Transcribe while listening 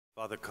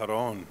Father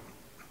Carrón,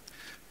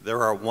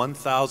 there are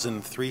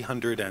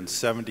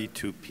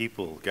 1,372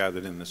 people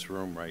gathered in this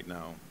room right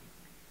now.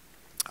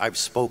 I've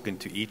spoken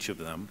to each of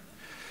them,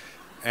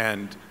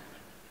 and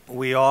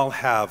we all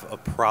have a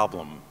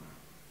problem.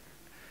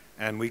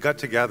 And we got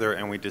together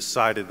and we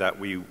decided that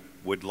we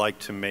would like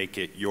to make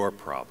it your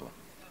problem.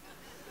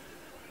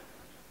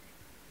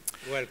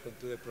 Welcome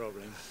to the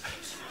problem.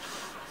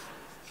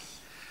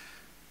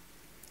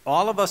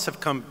 All of us have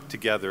come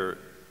together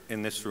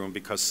in this room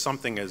because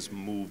something has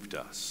moved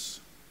us.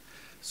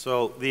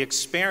 So the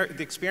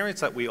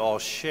experience that we all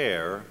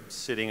share,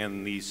 sitting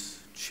in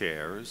these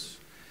chairs,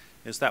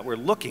 is that we're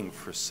looking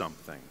for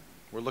something.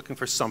 We're looking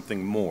for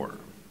something more.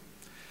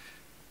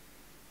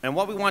 And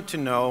what we want to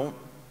know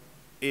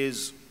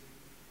is,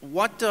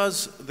 what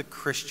does the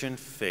Christian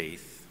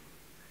faith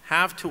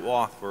have to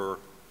offer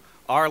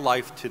our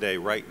life today,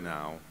 right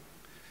now,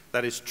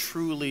 that is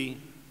truly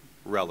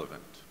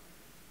relevant?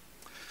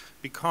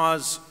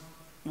 Because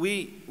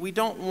we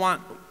don't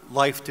want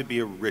life to be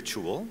a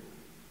ritual.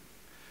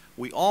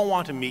 We all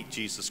want to meet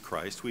Jesus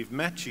Christ. We've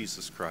met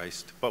Jesus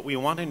Christ, but we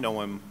want to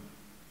know him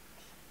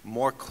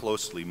more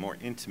closely, more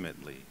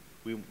intimately.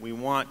 We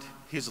want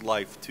his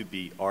life to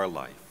be our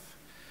life.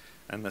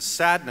 And the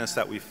sadness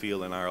that we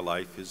feel in our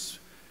life is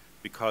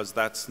because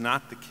that's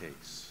not the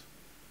case.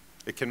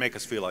 It can make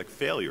us feel like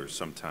failures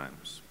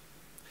sometimes.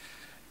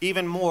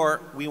 Even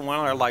more, we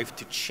want our life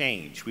to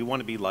change. We want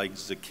to be like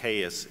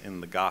Zacchaeus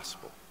in the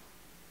gospel.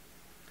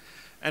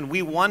 And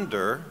we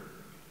wonder,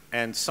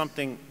 and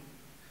something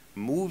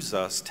moves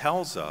us,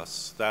 tells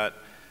us that,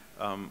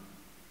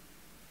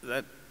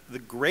 that the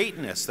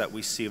greatness that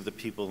we see of the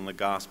people in the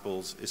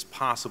Gospels is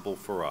possible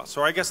for us.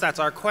 Or I guess that's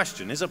our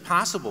question. Is it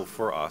possible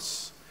for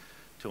us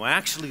to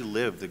actually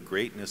live the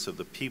greatness of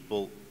the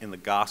people in the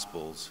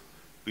Gospels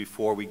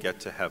before we get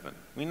to heaven?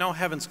 We know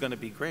heaven's going to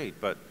be great,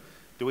 but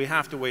do we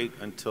have to wait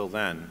until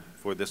then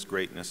for this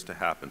greatness to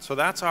happen? So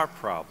that's our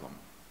problem.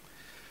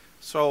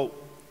 So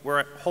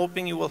we're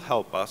hoping you will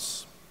help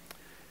us,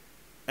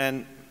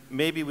 and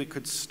maybe we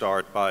could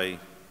start by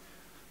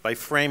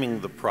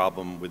framing the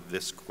problem with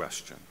this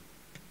question.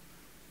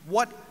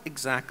 What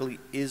exactly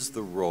is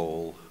the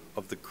role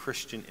of the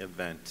Christian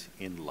event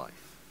in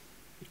life?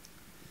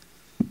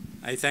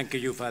 I thank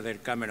you, Father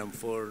Cameron,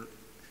 for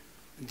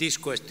this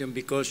question,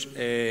 because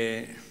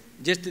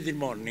yesterday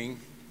morning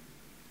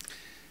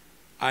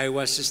I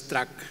was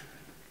struck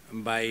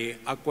by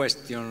a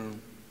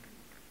question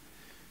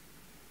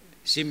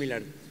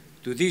similar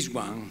to this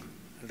one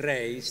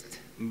raised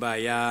by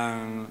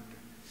a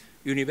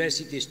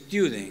university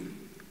student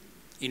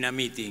in a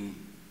meeting.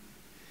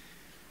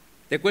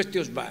 The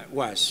question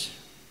was,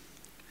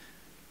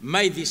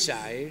 my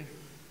desire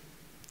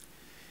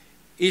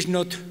is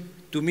not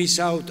to miss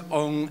out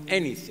on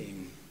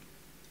anything,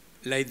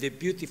 like the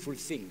beautiful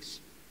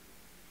things.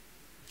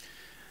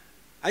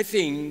 I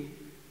think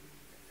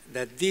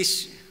that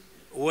this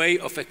way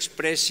of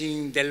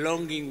expressing the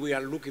longing we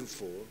are looking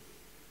for,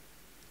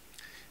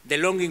 the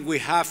longing we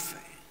have,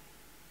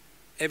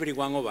 every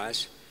one of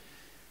us,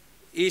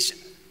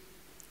 is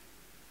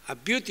a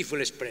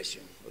beautiful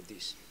expression of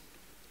this.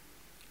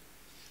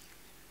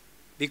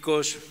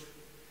 Because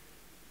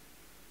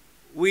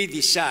we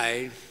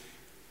desire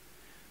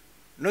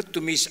not to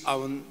miss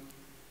out on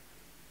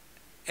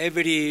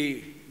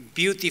every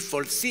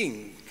beautiful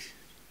thing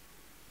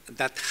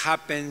that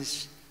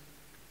happens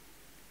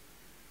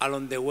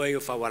along the way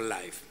of our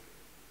life.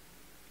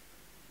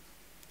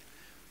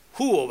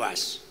 Who of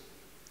us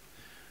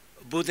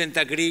wouldn't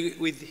agree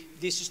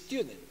with this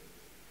student?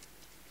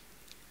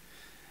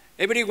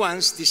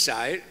 Everyone's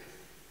desire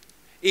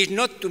is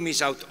not to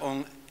miss out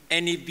on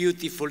any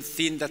beautiful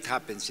thing that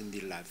happens in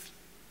their life.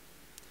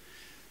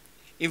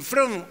 In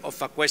front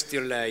of a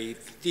question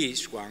like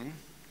this one,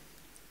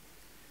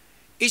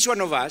 each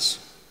one of us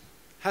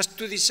has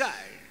to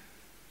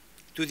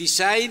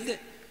decide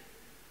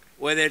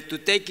whether to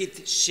take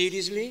it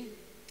seriously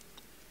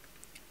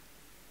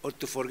or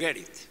to forget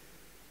it.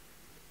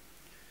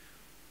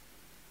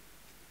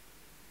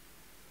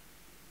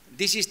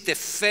 This is the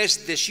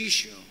first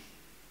decision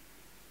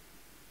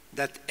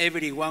that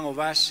every one of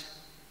us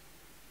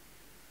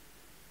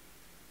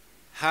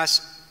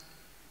has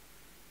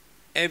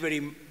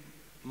every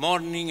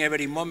morning,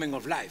 every moment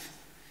of life,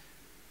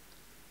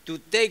 to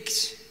take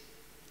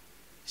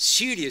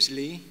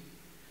seriously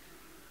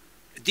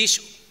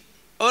this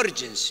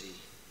urgency,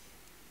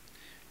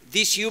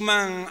 this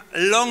human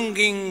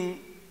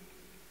longing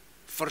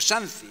for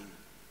something.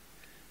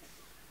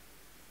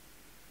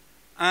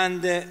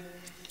 And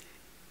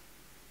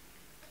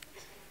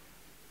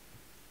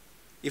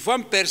if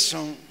one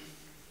person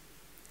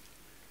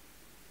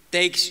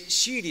takes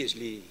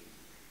seriously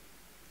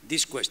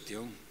this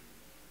question,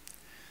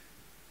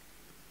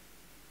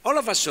 all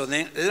of a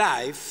sudden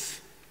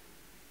life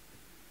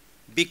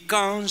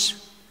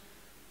becomes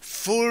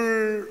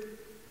full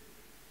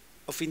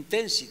of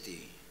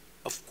intensity,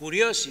 of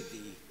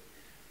curiosity,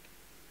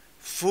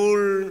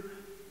 full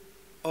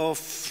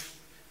of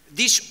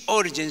this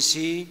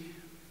urgency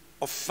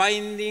of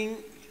finding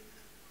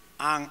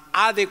an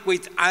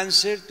adequate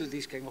answer to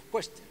this kind of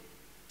question.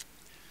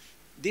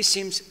 This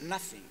seems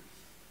nothing.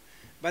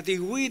 But if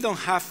we don't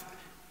have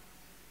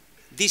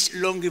this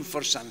longing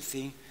for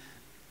something,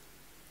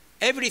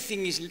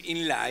 everything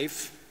in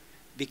life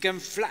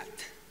becomes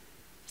flat,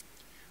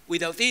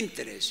 without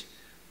interest,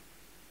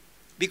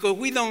 because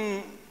we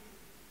don't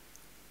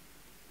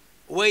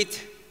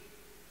wait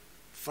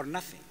for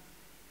nothing.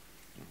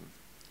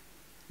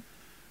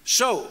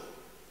 So,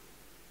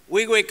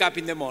 we wake up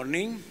in the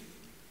morning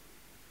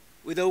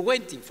without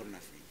waiting for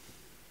nothing,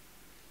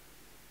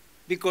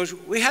 because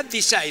we have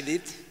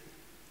decided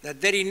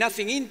that there is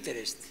nothing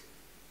interesting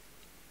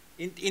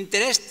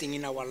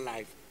in our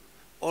life,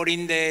 or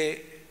in the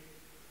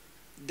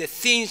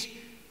things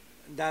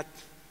that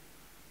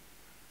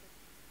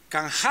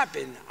can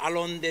happen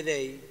along the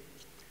day.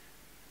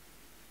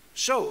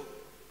 So,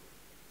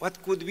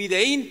 what could be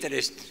the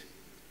interest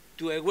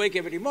to awake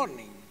every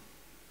morning?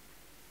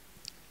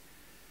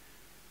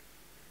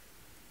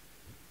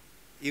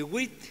 If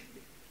we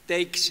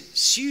take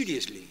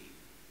seriously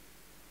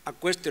a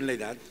question like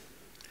that,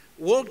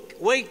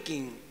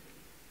 waking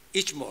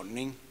each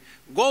morning,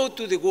 go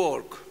to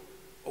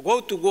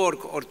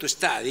work or to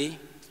study,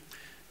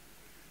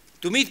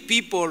 to meet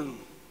people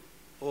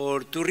or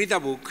to read a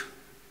book,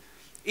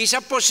 is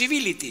a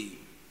possibility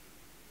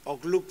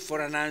of look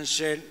for an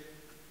answer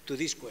to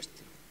this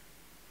question.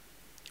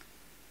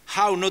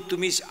 How not to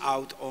miss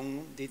out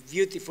on the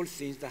beautiful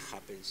things that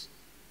happens.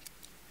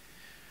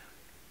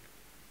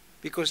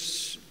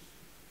 Because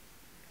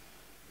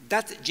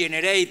that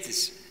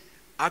generates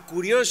a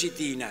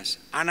curiosity in us,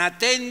 an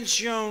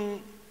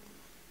attention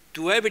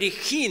to every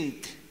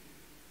hint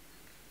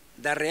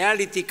that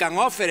reality can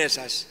offer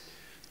us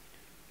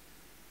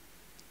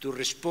to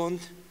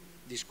respond to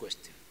this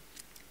question.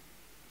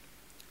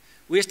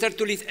 We start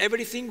to live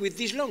everything with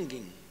this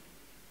longing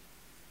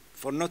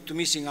for not to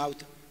missing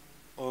out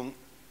on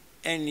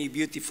any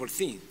beautiful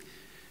thing.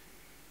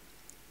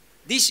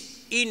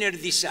 These inner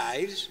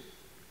desires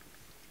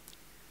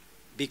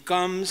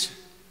becomes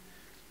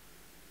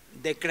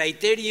the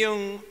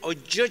criterion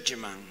of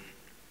judgment,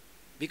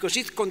 because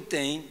it's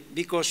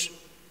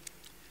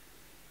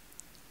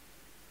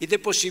the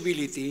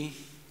possibility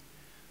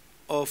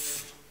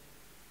of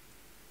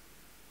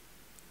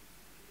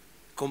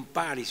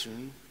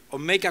comparison, or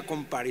make a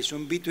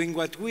comparison between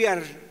what we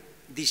are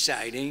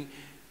deciding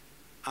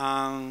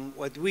and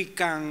what we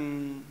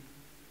can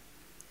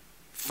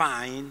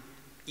find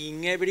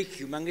in every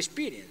human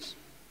experience.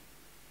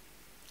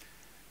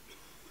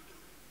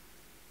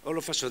 All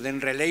of a sudden,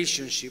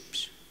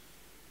 relationships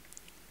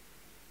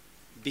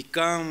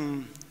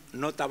become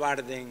not a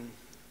burden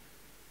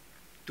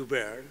to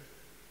bear,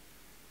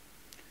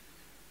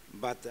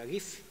 but a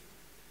gift,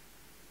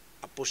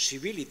 a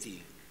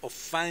possibility of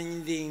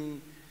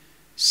finding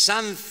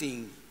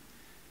something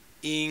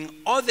in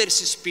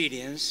others'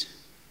 experience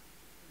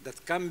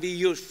that can be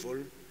useful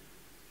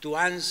to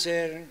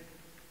answer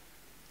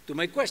to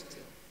my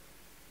question.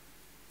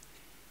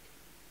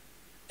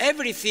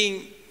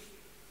 Everything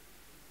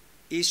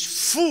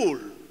is full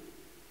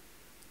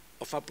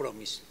of a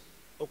promise,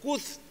 or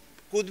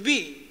could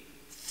be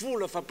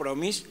full of a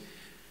promise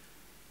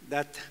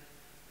that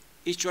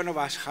each one of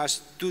us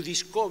has to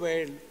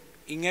discover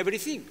in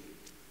everything.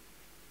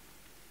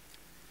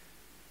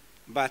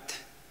 But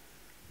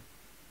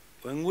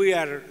when we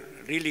are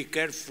really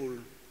careful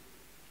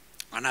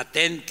and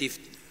attentive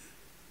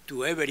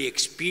to every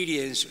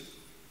experience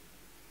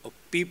of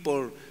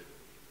people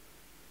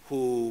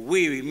who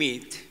we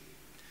meet,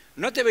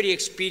 not every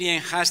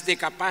experience has the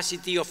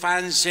capacity of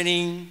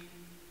answering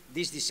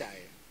this desire.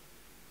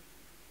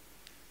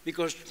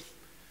 Because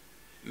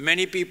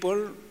many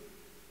people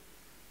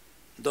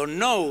don't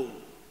know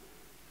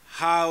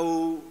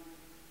how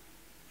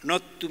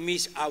not to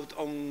miss out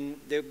on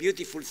the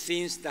beautiful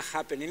things that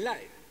happen in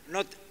life.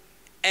 Not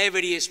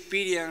every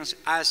experience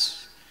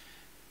has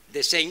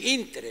the same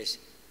interest,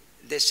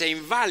 the same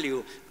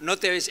value.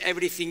 Not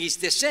everything is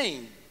the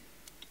same.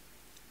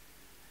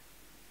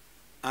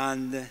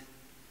 And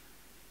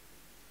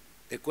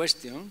the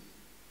question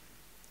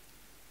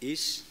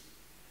is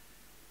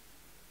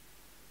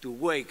to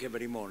wake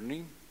every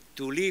morning,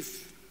 to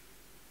live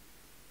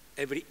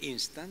every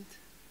instant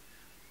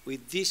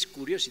with this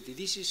curiosity.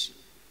 This is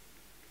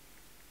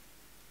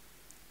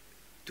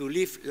to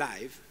live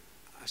life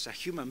as a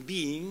human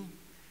being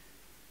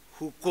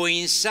who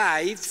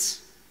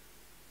coincides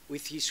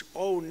with his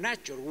own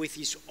nature, with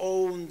his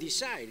own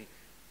desire,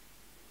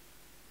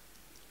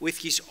 with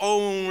his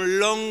own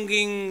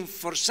longing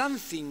for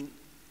something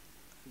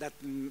that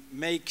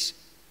makes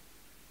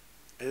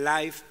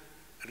life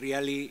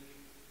really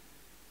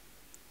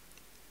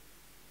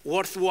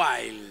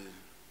worthwhile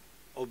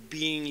of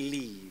being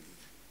lived.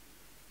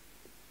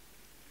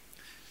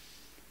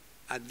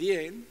 At the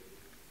end,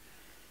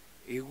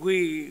 if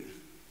we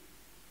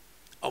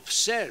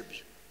observe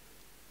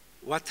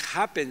what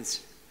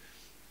happens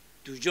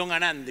to John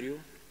and Andrew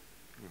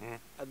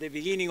at the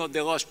beginning of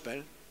the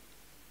gospel,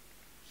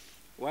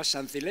 was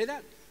something like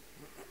that.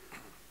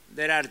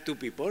 There are two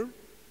people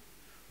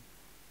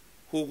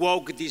who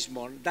woke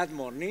that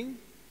morning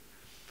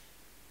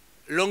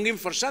longing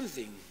for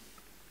something.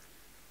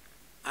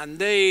 And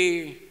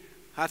they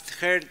had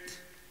heard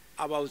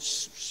about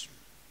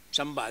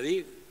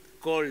somebody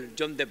called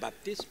John the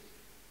Baptist,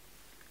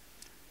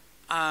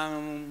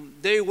 and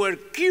they were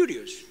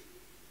curious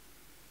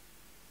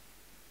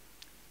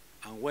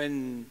and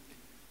went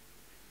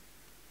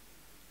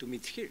to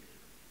meet him.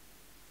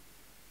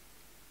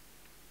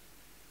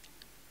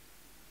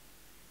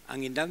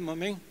 And in that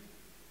moment,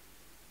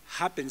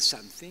 happened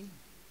something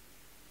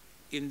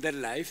in their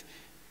life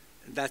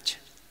that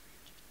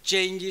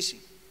changes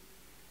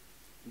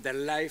their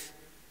life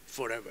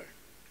forever.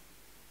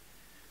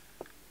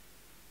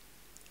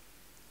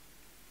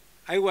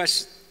 I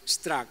was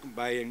struck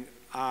by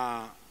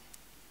a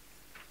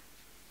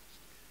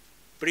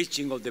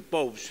preaching of the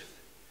Pope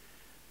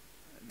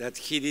that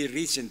he did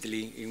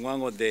recently in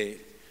one of the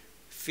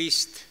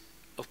feasts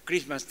of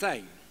Christmas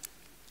time,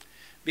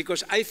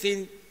 because I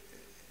think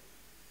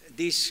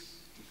this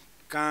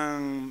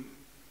can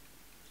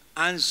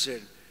answer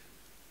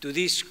to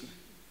this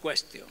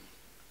question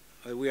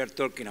that we are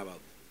talking about.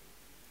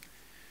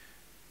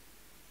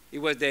 It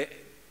was the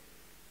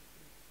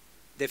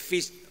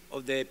feast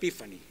of the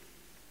Epiphany.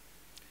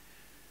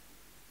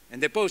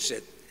 And the Pope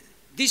said,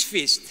 this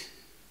feast,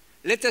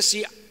 let us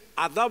see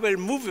a double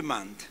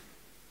movement.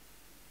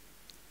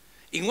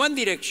 In one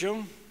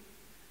direction,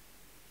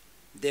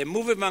 the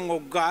movement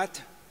of God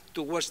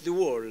towards the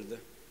world,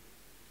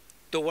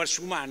 towards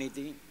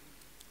humanity,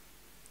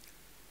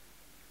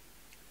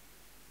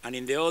 and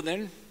in the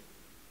other,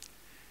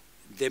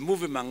 the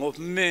movement of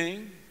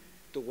man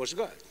towards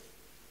God.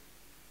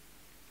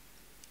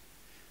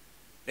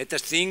 Let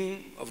us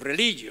think of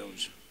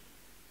religions,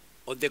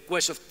 of the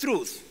quest of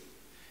truth,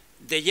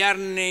 the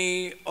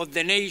journey of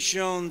the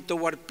nation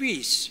toward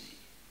peace,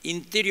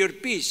 interior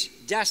peace,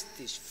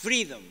 justice,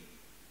 freedom,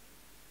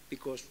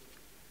 because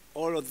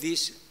all of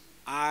these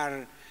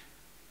are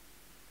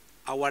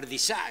our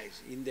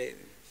desires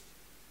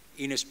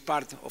in a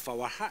part of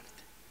our heart.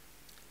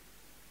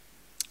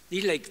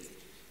 It's like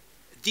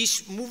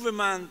this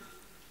movement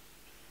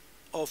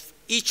of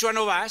each one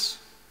of us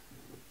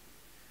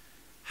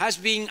has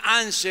been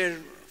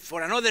answered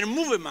for another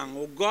movement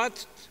of God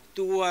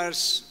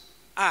towards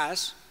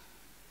us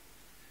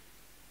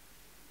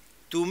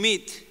to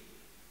meet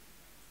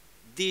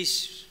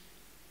this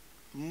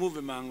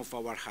movement of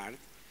our heart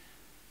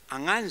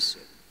and answer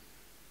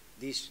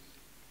this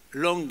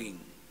longing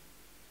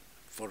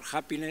for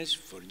happiness,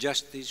 for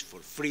justice, for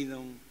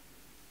freedom.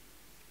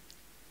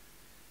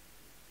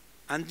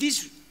 And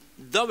this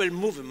double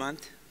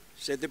movement,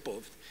 said the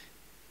Pope,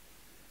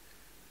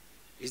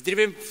 is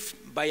driven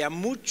by a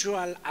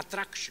mutual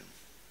attraction.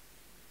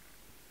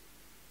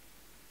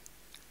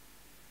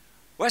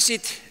 What's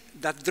it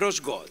that draws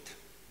God?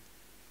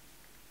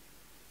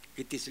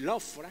 It is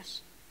love for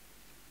us.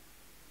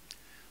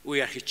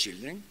 We are his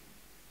children.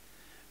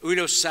 He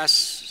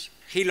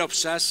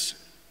loves us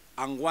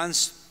and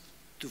wants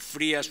to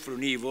free us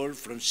from evil,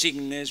 from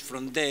sickness,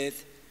 from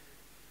death,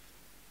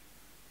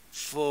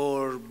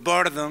 for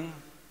burden,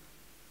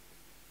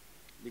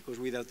 because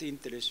without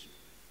interest,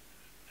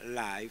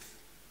 life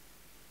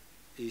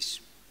is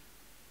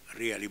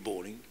really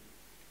boring,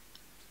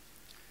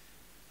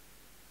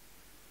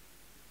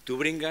 to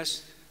bring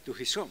us to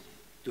his home,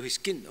 to his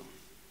kingdom.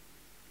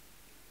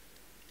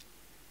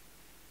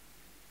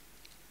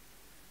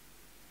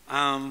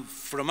 And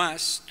from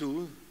us,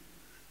 too,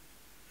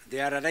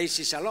 there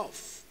arises a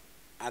love,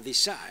 a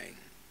desire.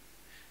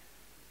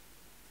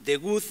 The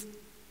good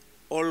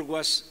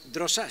always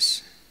draws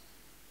us.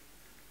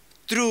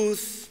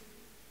 Truth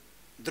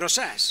draws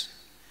us.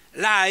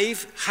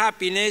 Life,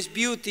 happiness,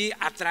 beauty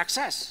attracts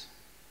us.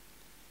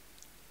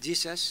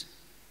 Jesus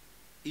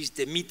is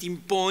the meeting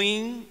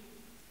point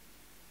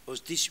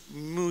of this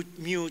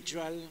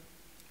mutual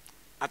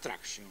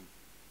attraction.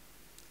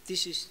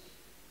 This is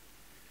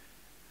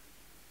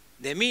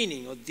the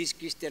meaning of this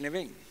Christian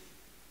event.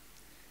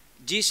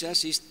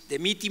 Jesus is the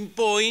meeting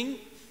point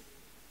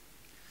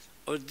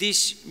of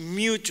this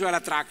mutual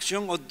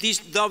attraction, of this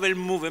double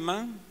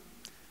movement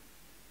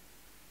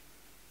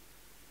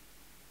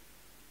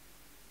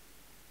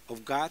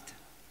of God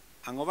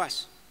and of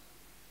us.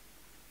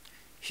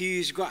 He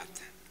is God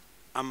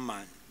and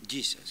man,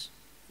 Jesus,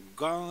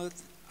 God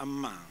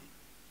and man.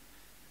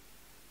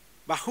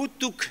 But who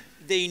took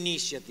the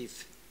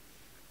initiative?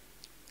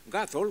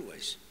 God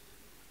always.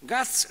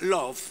 God's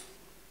love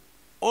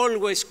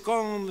always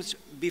comes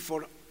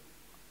before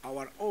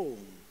our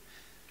own.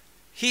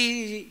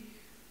 He,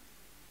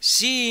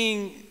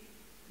 seeing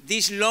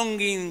this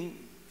longing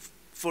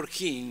for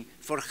him,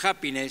 for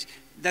happiness,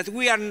 that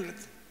we are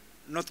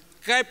not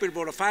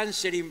capable of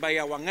answering by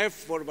our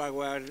effort,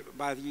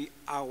 by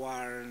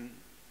our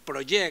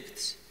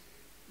projects,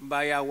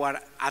 by our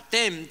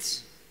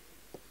attempts,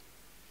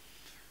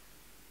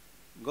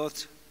 God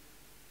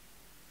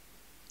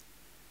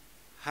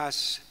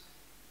has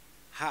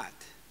had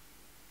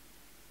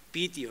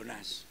pity on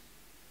us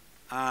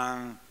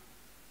and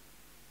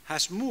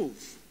has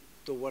moved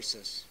towards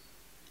us.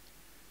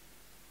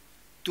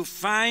 to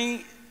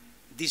find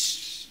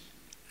this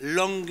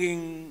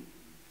longing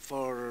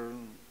for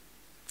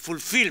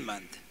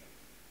fulfillment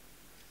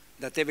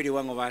that every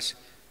one of us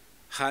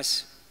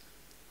has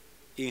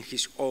in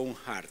his own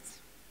heart.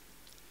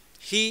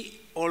 He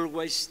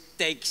always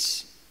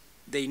takes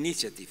the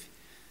initiative.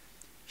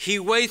 He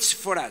waits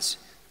for us.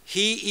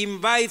 He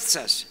invites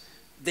us.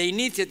 The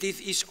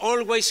initiative is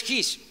always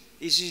his.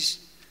 This is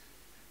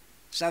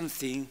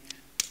something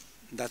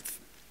that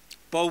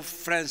Pope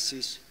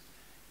Francis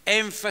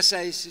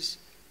emphasizes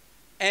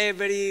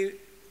every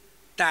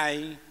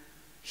time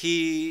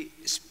he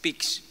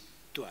speaks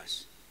to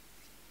us.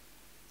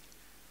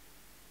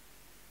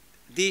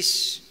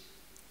 This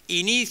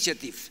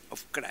initiative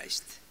of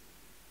Christ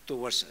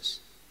towards us,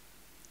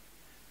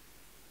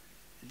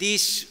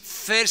 this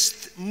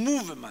first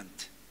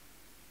movement,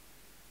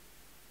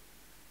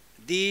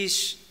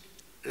 this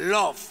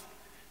love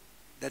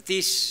that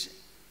is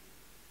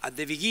at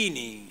the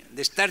beginning,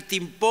 the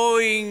starting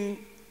point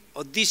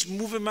of this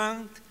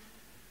movement,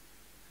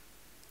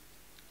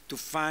 to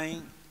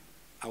find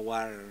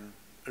our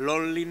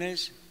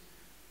loneliness,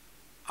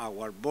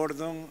 our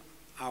boredom,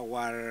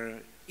 our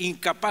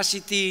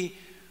incapacity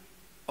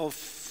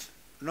of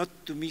not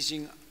to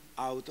missing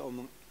out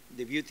on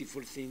the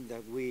beautiful thing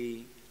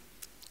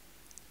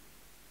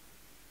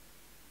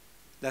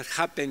that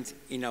happened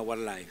in our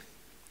life.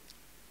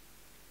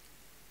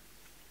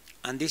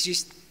 And this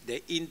is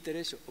the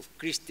interest of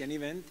Christian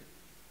event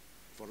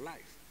for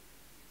life.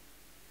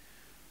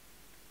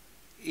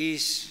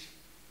 Is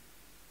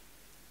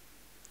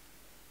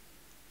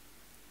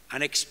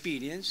an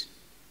experience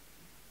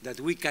that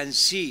we can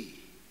see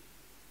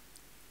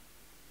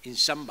in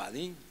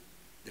somebody,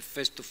 the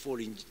first of all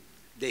in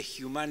the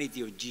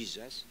humanity of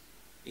Jesus,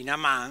 in a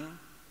man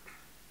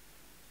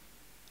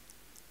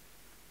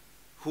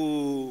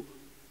who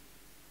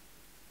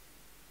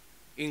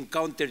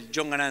encountered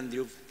John and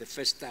Andrew the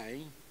first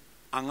time,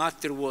 and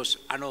afterwards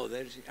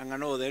another,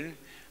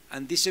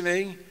 and this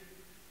event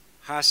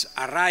has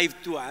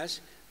arrived to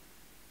us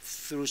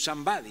through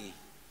somebody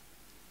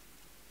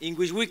in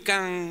which we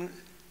can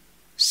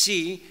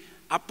see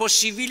a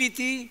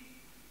possibility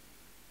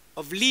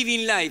of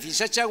living life in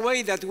such a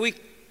way that we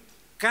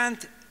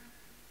can't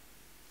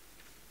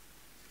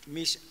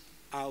miss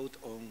out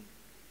on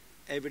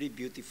every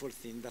beautiful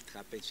thing that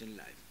happens in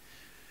life.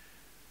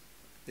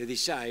 The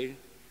desire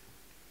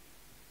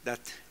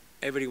that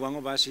every one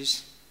of us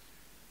is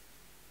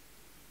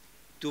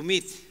to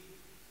meet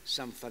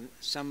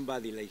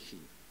somebody like him.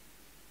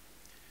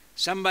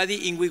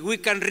 Somebody in which we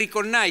can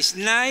recognize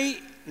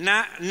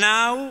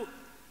now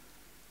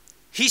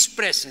his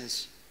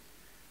presence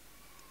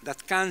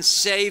that can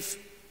save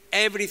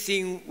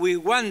everything we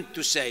want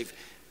to save,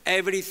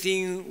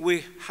 everything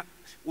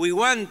we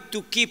want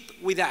to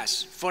keep with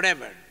us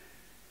forever.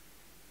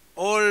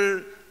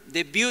 All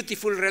the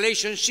beautiful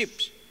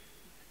relationships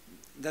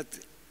that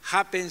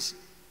happens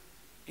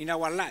in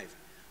our life,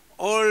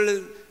 all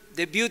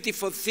the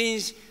beautiful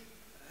things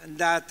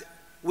that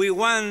we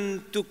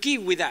want to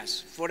keep with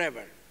us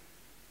forever,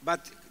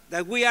 but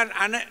that we are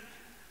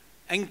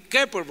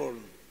incapable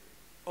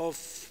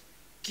of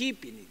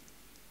keeping it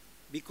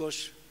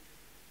because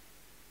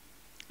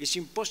it's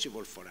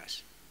impossible for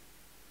us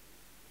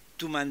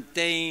to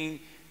maintain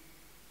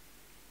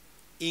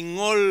in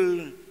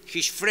all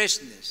his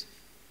freshness,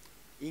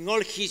 in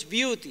all his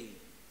beauty,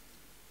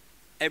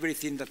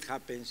 everything that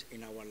happens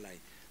in our life.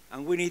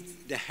 And we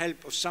need the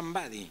help of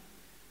somebody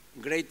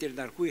greater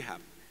than we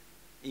have,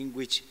 in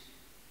which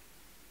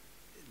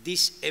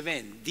this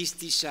event, this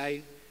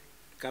desire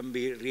can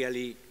be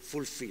really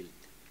fulfilled.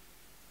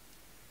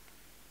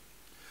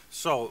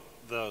 So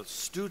the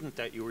student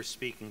that you were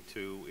speaking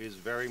to is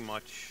very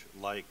much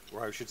like,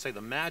 or I should say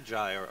the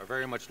Magi are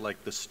very much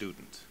like the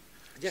student.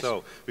 Yes.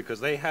 So, because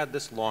they had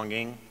this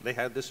longing, they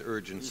had this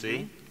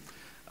urgency,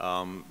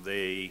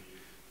 they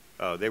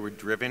were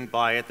driven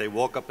by it. They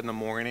woke up in the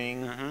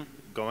morning,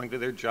 going to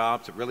their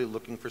jobs, really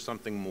looking for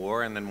something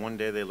more, and then one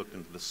day they looked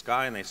into the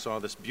sky and they saw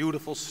this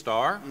beautiful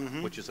star,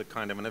 which is a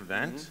kind of an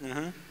event,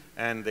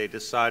 and they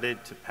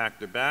decided to pack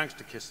their bags,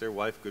 to kiss their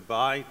wife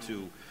goodbye,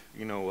 to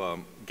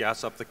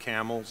gas up the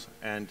camels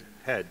and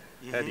head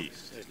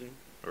east,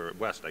 or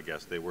west, I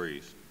guess. They were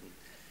east.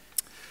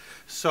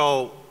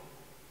 So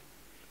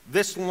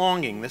this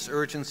longing, this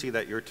urgency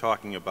that you're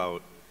talking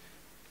about,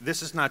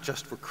 this is not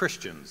just for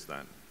Christians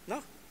then?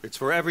 No. It's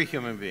for every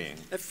human being.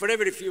 For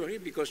every human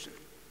being, because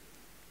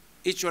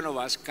each one of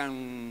us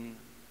can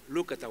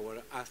look at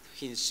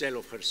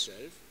himself or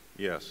herself.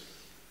 Yes.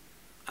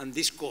 And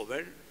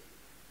discover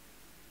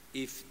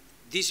if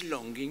this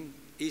longing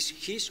is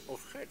his or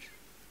her.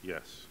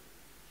 Yes.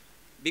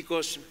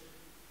 Because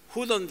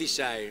who doesn't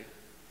desire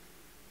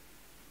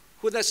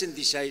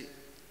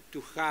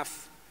to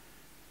have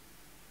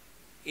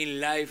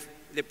in life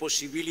the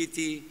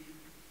possibility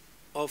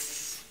of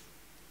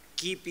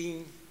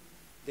keeping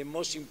the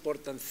most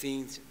important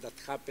things that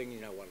happen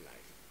in our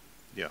life?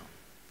 Yeah.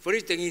 For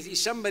instance, if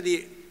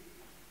somebody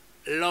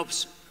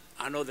loves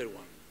another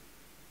one,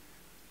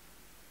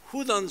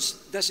 who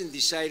doesn't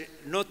desire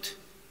not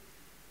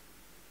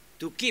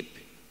to keep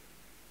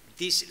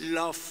this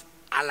love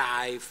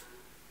alive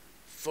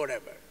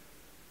forever.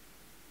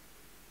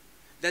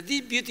 That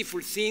these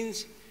beautiful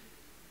things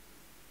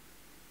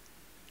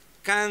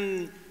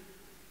can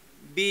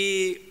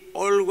be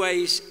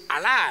always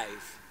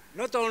alive,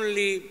 not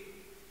only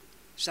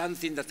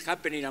something that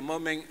happened in a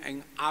moment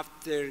and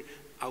after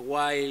a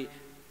while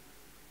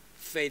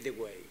fade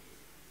away.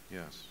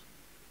 Yes.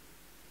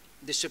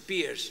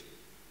 Disappears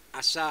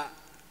as a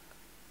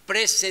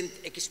present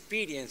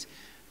experience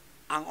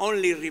and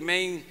only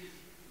remain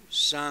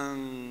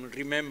some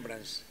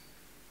remembrance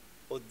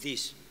of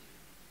this.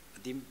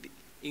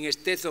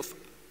 Instead of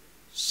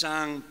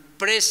some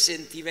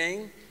present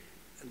event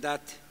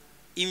that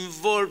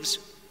involves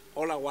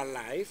all our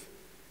life,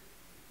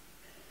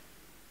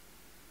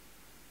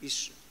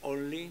 is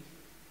only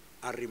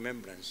a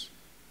remembrance.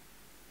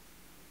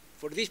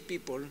 For these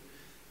people,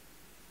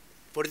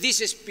 for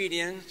this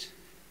experience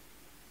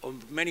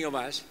of many of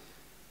us,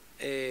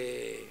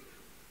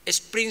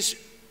 springs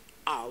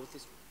out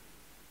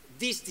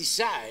this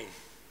desire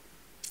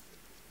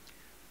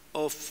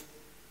of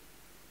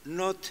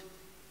not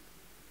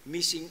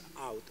missing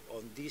out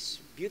on these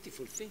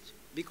beautiful things,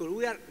 because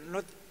we are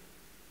not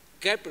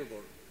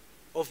capable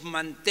of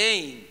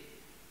maintaining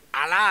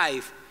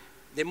alive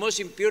the most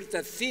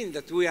important thing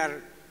that we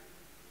are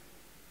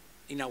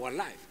in our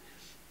life.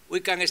 We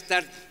can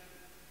start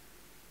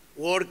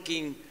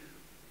working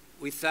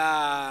with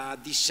a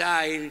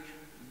desire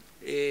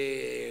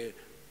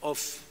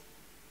of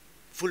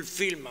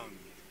fulfillment.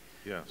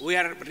 Yes. We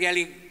are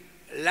really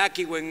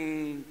lucky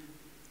when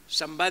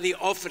somebody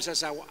offers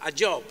us a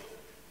job.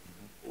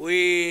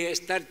 We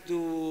start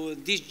to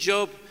this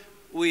job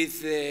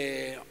with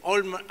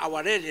all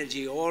our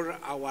energy or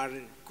our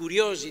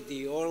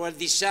curiosity or our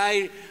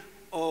desire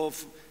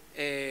of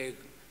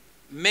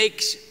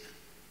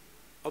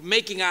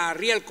making a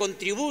real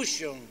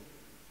contribution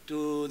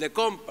to the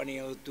company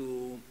or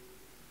to,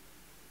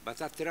 but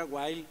after a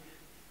while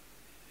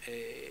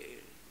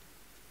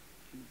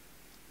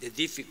the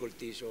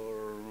difficulties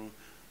or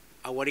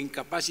our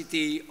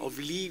incapacity of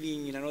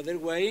living in another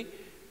way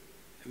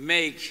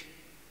make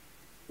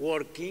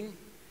working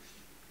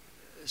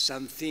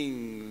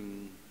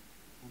something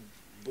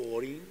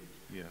boring,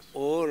 yes,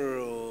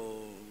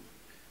 or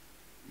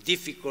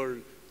difficult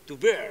to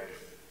bear.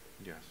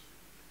 yes.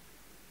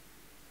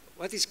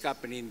 What is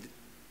happening?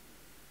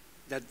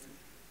 That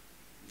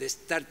the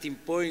starting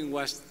point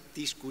was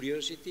this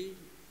curiosity,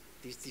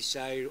 this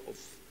desire of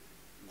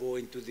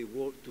going to the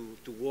work,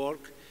 to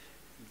work,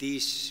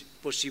 this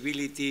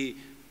possibility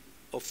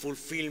of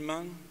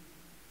fulfillment,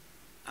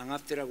 and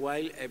after a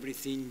while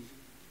everything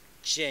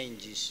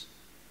changes.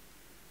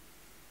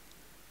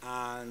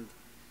 And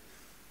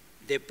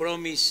the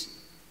promise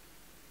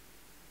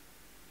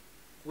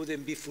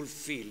couldn't be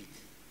fulfilled.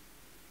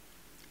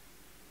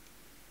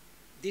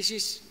 This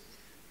is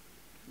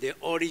the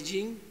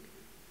origin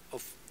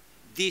of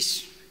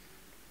this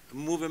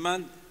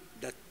movement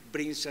that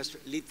brings us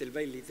little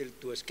by little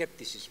to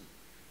skepticism.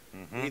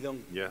 We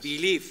don't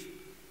believe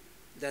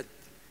that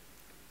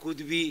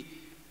could be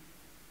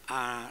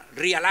a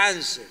real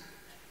answer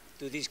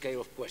to this kind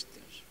of questions.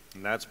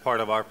 And that's part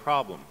of our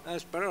problem.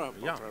 That's part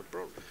of our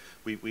problem.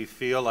 We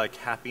feel like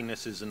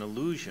happiness is an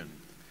illusion,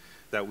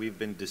 that we've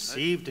been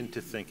deceived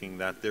into thinking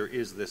that there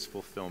is this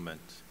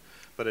fulfillment.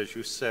 But as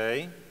you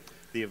say,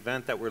 the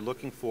event that we're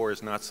looking for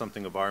is not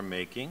something of our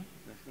making.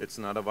 It's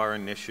not of our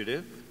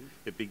initiative.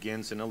 It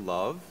begins in a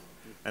love,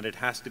 and it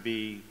has to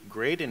be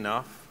great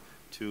enough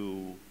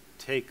to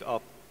take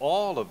up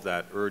all of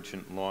that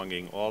urgent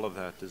longing, all of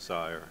that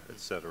desire,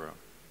 etc.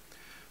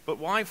 But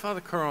why,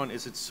 Father Carrón,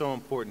 is it so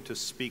important to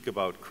speak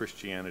about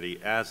Christianity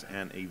as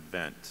an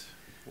event?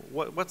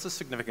 What's the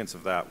significance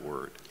of that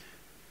word?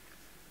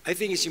 I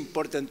think it's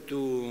important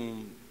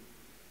to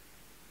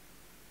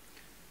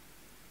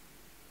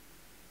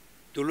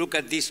look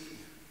at this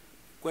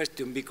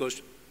question,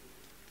 because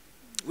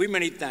we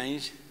many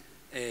times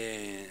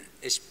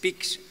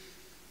speak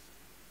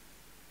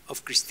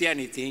of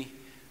Christianity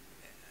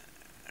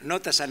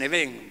not as an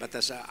event, but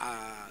as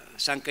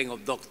some kind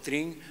of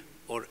doctrine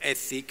or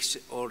ethics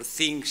or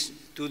things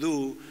to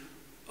do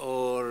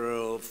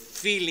or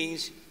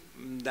feelings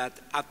that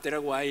after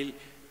a while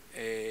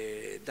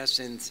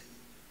doesn't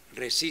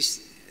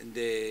resist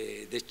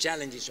the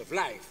challenges of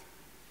life.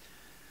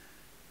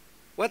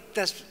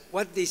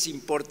 What is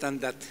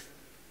important that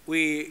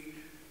we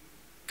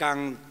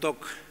can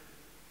talk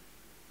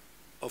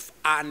of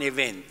an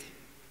event?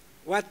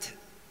 What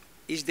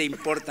is the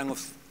importance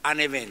of an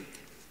event?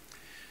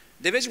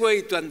 The best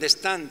way to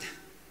understand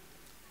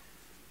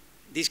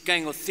this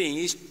kind of thing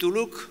is to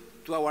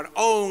look to our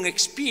own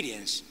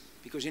experience,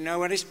 because in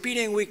our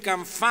experience we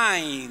can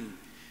find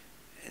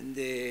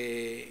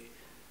the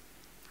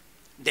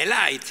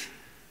light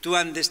to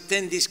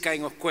understand this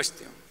kind of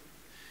question.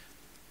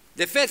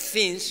 The first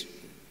thing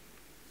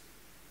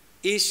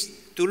is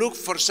to look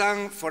for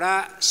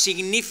a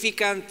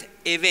significant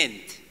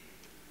event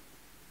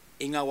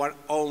in our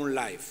own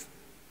life,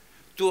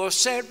 to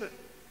observe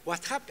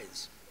what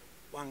happens.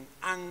 One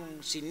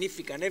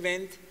insignificant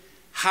event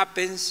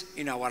happens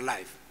in our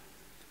life.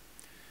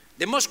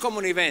 The most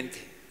common event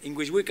in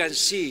which we can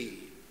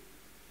see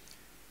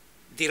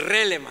the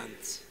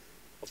relevance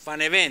of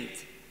an event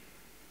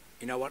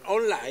in our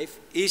own life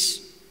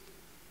is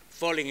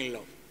falling in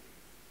love,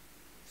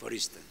 for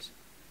instance.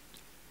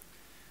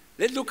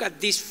 Let's look at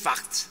these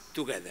facts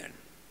together.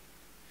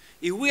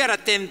 If we are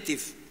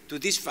attentive to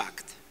this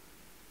fact,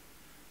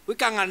 we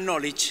can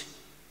acknowledge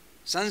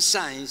some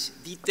signs,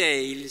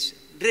 details,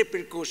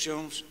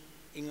 repercussions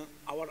in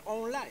our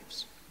own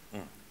lives.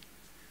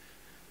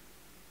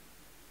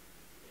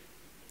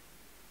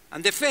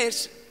 And the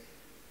first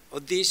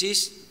of this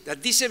is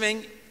that this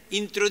event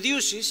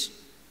introduces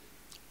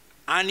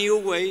a new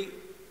way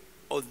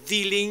of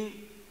dealing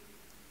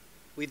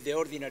with the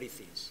ordinary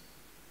things.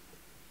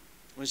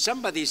 When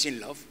somebody is in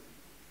love,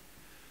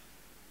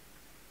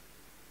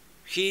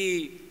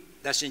 he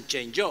doesn't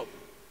change job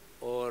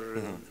or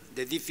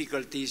the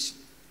difficulties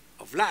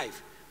of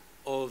life,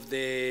 of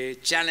the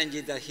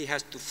challenges that he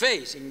has to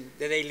face in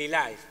the daily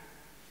life.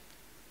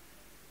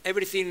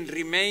 Everything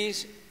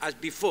remains as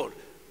before,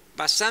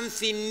 but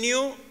something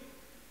new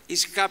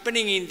is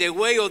happening in the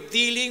way of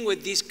dealing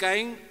with this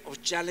kind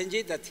of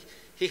challenges that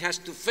he has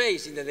to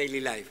face in the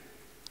daily life.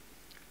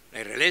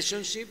 Like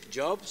relationship,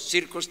 job,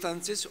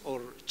 circumstances,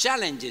 or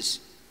challenges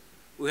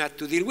we have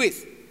to deal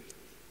with.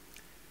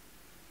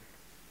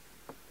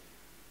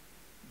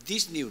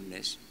 This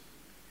newness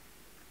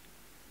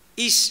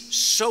is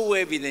so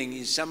evident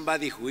in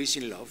somebody who is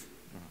in love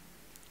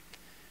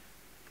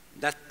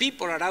that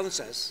people around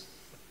us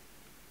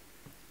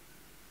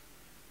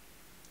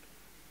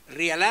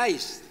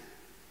realize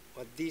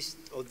of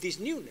this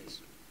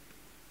newness.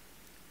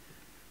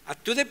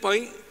 To the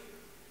point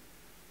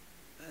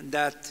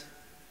that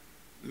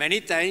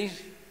many times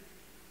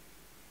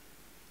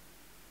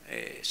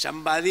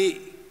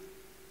somebody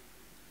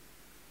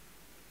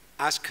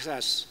asks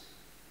us,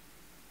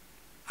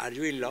 "Are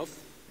you in love?"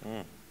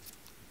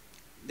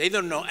 They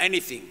don't know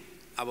anything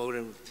about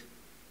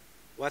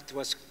what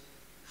was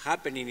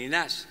happening in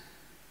us.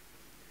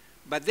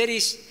 But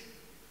it's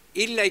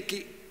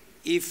like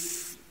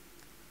if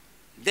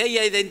they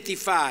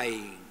identify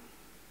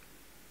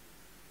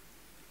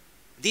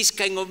this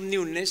kind of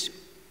newness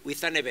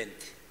with an event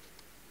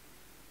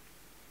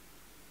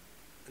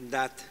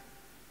that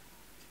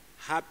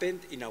happened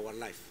in our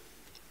life.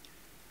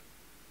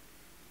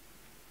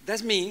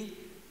 That means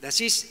that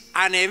is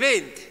an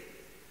event,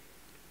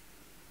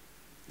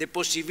 the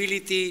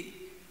possibility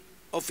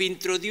of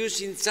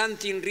introducing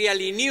something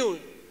really new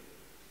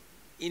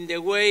in the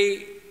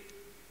way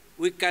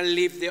we can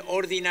live the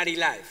ordinary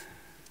life.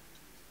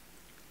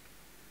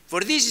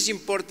 For this is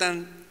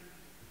important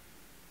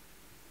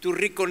to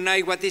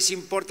recognize what is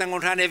important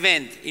on an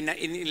event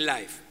in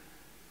life.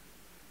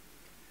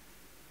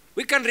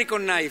 We can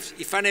recognize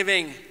if an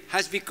event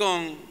has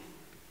become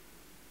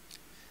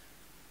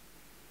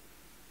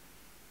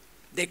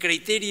the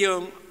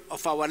criterion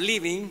of our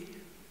living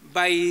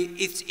by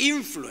its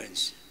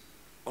influence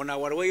on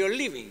our way of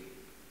living.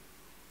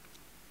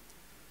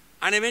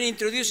 An event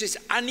introduces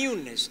a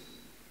newness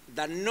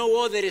that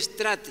no other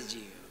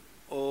strategy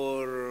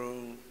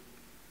or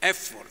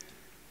effort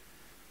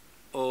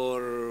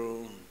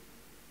or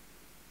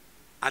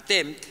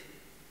attempt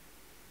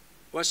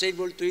was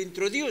able to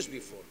introduce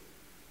before.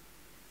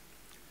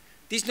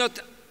 This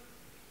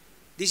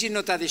is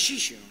not a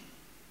decision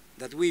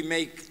that we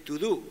make to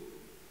do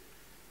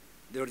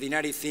the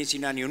ordinary things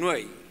in a new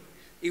way.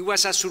 It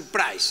was a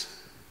surprise.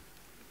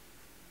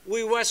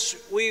 We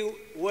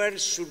were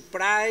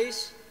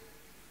surprised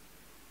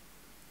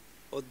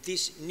of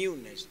this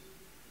newness,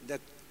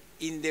 that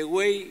in the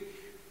way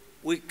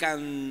we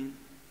can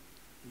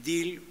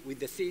deal with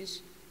the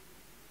things,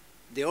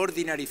 the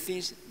ordinary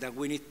things that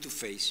we need to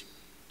face.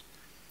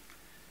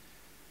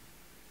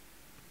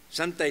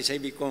 Sometimes I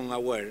become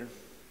aware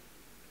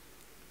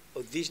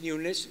of this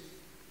newness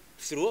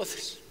through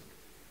others,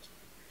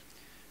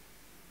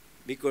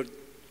 because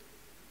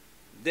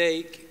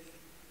they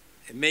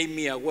made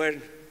me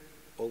aware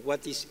of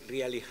what is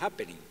really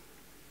happening.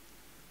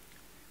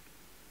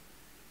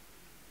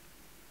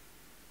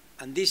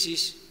 And this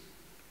is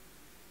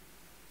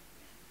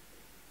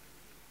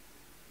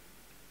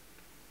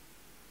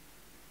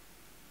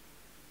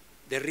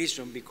the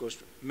reason, because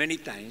many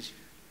times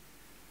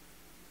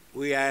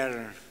we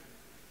are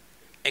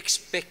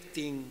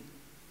expecting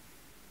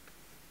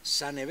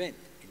some event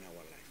in our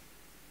life.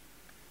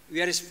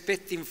 We are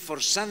expecting for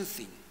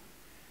something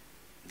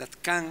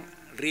that can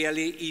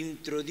really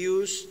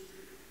introduce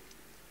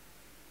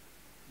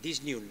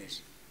this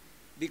newness,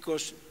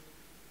 because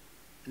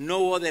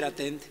no other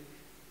attempt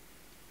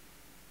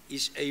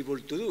is able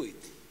to do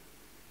it.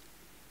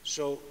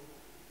 So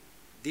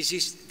this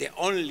is the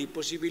only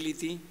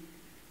possibility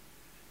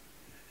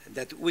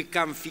that we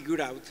can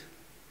figure out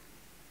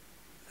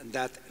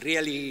that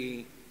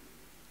really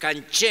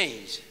can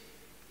change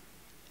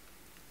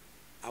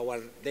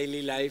our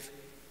daily life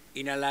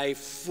in a life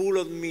full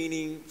of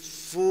meaning,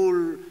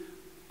 full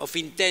of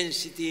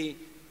intensity,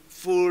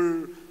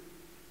 full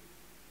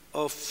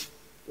of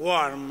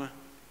warmth,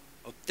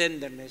 of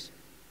tenderness,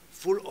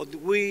 full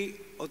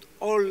of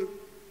all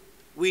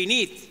we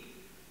need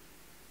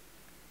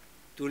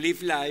to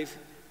live life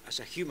as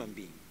a human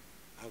being,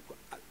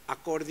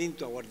 according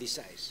to our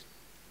desires.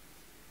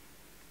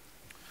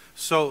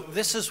 So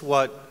this is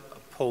what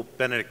Pope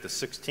Benedict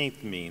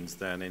XVI means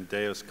then in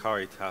Deus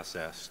Caritas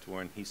Est,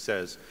 when he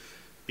says,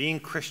 being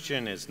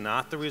Christian is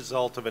not the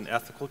result of an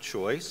ethical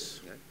choice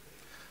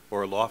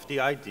or a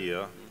lofty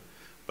idea,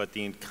 but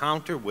the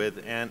encounter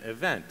with an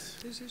event,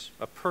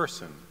 a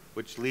person,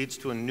 which leads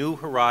to a new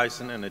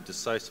horizon and a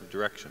decisive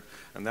direction.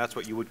 And that's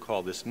what you would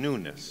call this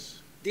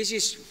newness. This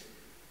is,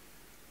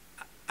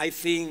 I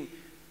think,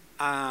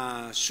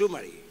 a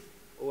summary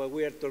of what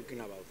we are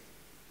talking about.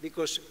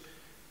 Because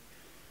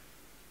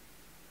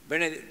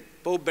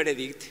Pope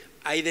Benedict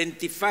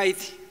identified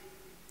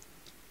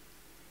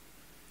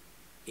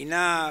in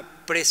a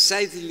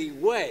precisely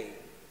way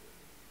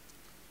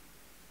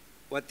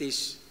what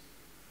is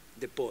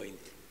the point.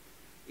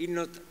 It's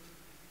not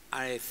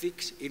an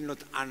ethics, it's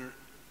not an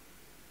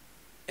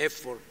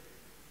effort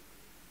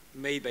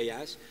made by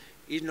us,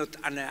 it's not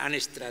an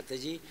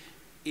strategy,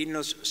 it's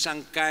not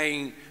some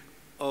kind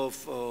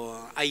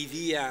of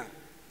idea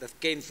that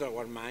came through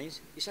our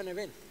minds. It's an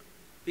event.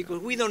 Because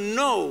we don't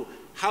know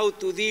how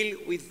to deal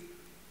with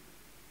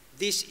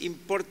these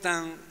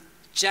important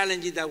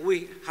challenges that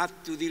we have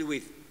to deal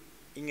with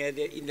in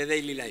the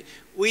daily life.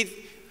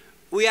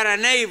 We are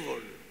unable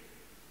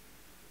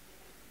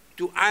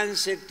to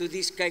answer to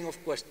this kind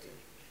of question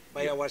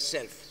by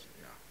ourselves.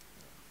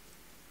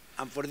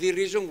 And for this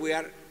reason, we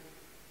are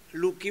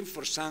looking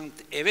for some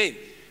event.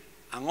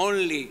 And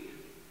only,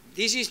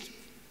 this is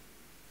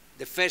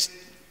the first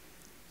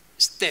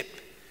step,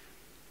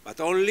 but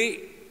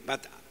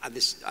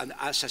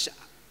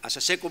as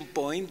a second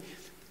point,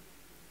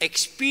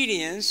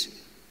 experience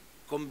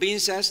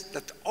convinces us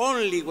that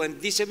only when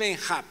this event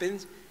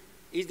happens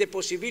is the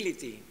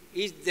possibility,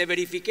 is the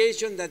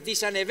verification that this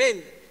is an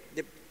event,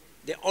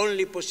 the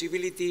only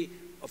possibility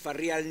of a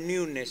real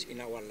newness in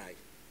our life.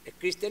 A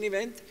Christian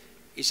event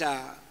is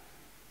an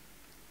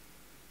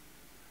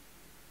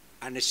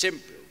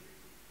example,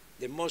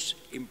 the most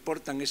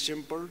important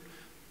example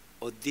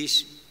of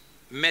this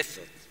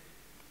method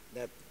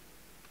that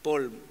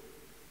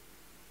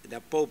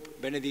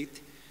Pope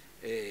Benedict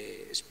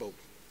spoke.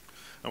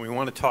 And we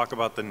want to talk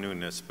about the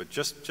newness, but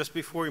just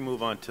before we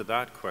move on to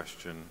that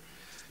question,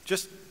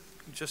 just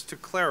to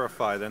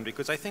clarify then,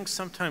 because I think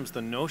sometimes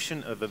the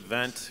notion of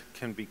event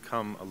can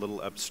become a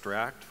little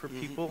abstract for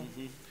people,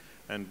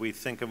 and we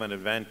think of an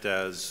event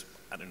as,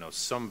 I don't know,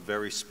 some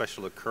very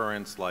special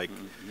occurrence like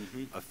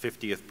a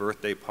 50th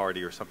birthday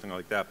party or something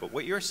like that. But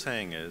what you're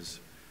saying is,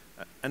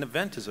 an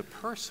event is a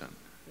person.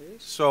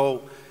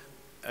 So,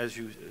 as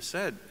you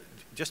said,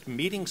 just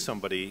meeting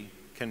somebody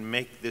can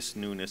make this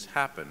newness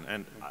happen.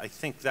 And I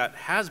think that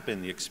has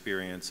been the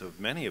experience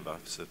of many of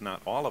us, if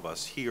not all of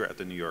us, here at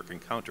the New York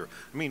Encounter.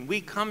 I mean,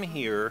 we come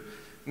here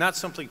not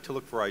simply to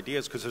look for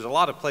ideas, because there's a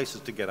lot of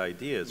places to get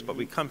ideas, but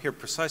we come here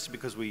precisely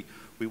because we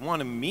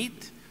want to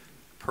meet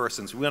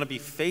persons. We want to be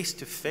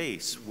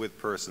face-to-face with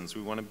persons.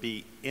 We want to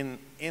be in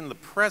the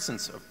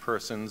presence of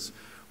persons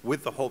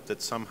with the hope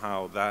that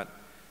somehow that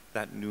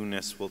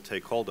newness will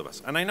take hold of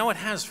us. And I know it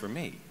has for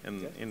me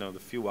in the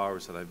few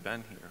hours that I've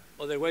been here.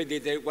 Otherwise,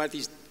 what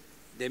is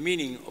the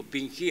meaning of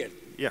being here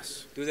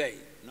today?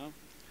 No?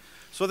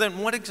 So then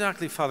what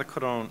exactly, Father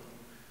Carrón,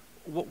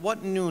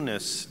 what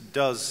newness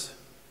does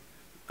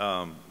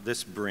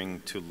this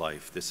bring to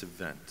life, this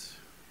event?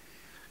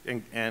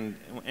 And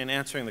in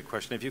answering the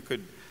question, if you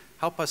could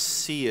help us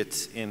see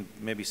it in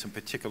maybe some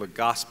particular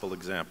gospel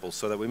examples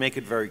so that we make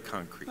it very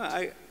concrete.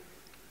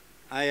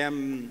 I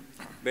am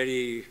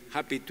very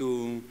happy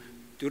to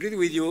read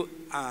with you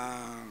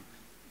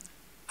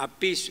a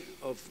piece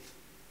of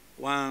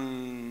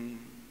one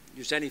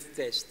Eusebius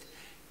text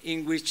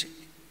in which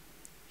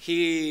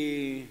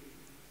he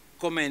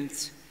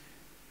comments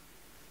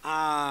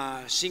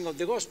a scene of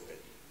the gospel,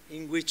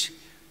 in which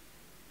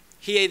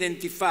he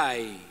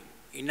identifies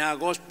in a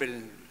gospel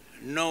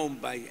known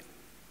by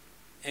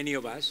any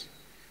of us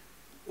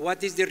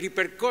what is the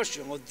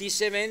repercussion of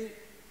this event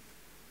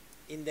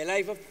in the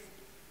life of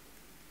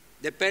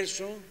the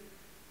person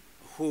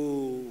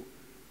who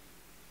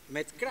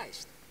met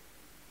Christ.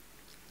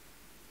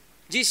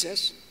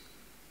 Jesus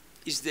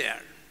is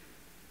there,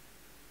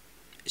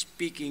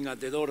 speaking at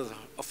the door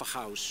of a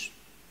house,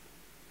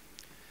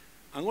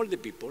 and all the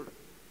people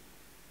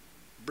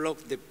block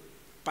the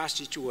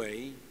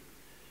passageway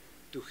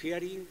to hear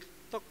him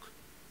talk.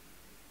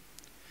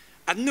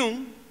 At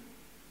noon,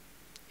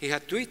 he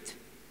had to eat,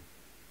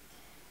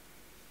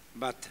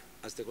 but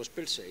as the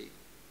Gospel says,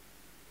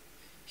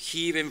 he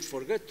even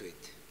forgot to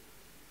eat.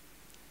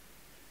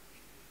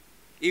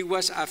 It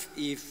was as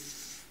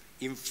if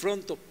in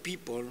front of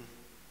people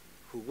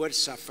who were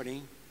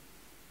suffering,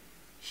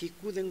 he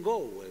couldn't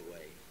go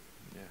away.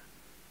 Yeah.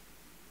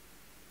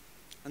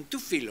 And two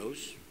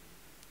fellows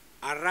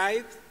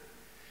arrived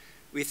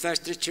with a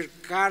stretcher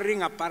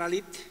carrying a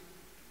paralytic,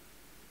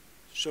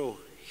 so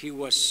he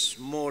was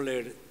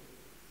smaller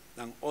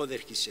than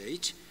others his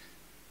age,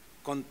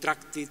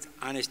 contracted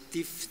a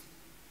stiff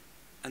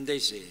and they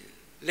say,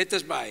 let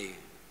us by,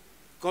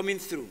 coming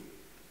through,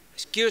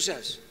 excuse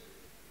us.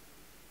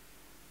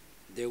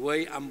 The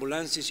way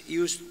ambulances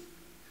used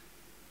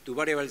to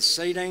variable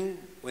siren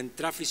when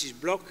traffic is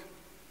blocked,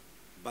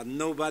 but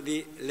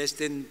nobody lets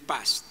them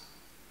pass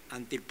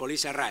until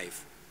police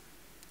arrive.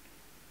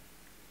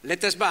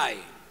 Let us by.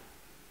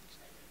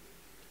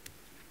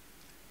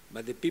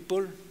 But the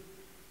people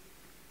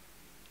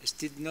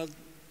still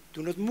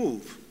do not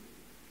move.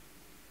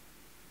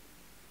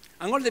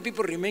 And all the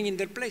people remain in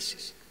their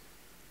places,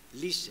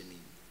 listening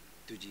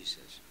to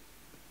Jesus.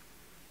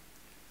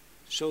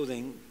 So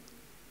then,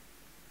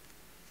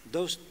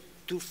 those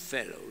two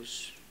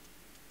fellows,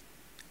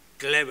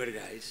 clever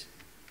guys,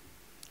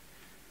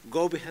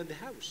 go behind the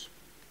house.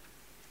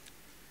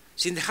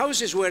 Since the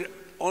houses were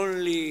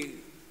only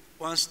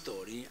one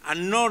story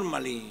and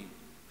normally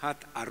had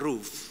a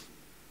roof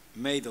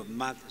made of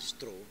mud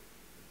straw,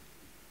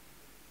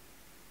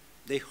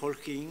 they haul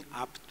him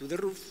up to the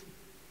roof,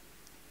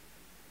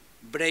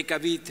 break a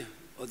bit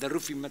of the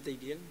roofing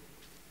material,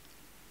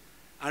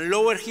 and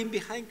lower him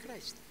behind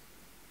Christ.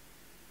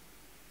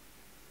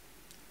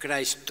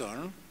 Christ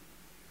turned,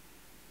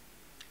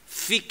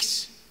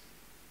 fixed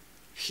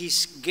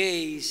his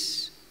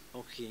gaze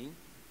on him,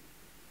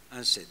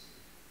 and said,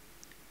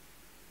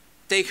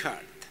 take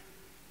heart.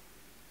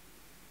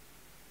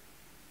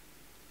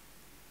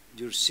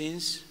 Your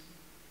sins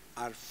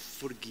are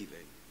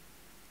forgiven.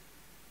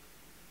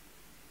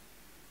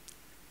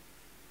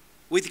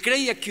 With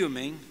great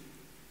acumen,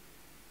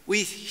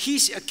 with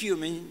his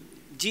acumen,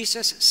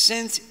 Jesus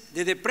sensed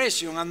the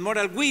depression and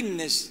moral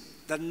weakness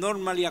that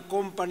normally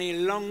accompany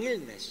long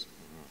illness.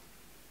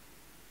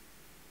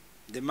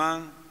 The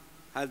man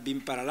had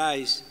been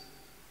paralyzed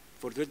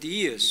for 20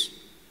 years.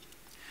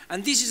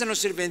 And this is an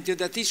observation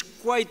that is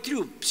quite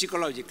true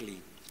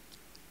psychologically.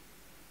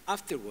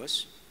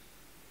 Afterwards,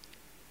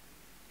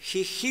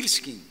 he heals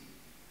him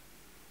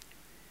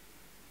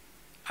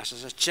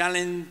as a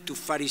challenge to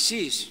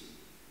Pharisees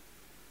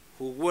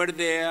who were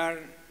there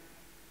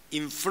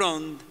in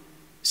front,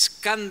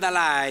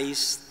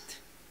 scandalized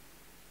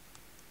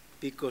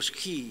because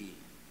he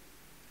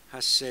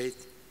has said,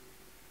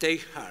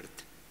 take heart,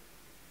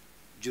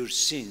 your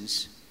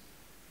sins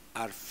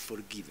are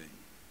forgiven.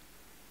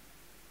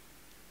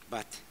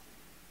 But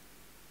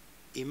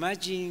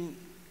imagine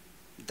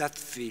that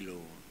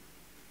fellow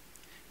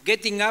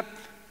getting up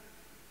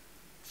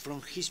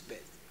from his bed.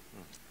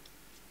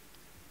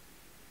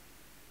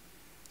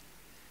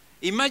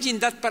 Imagine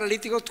that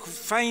paralytic who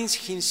finds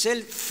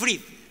himself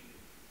freed,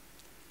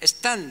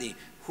 standing,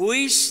 who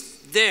is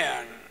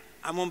there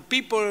among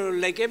people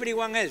like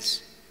everyone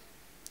else.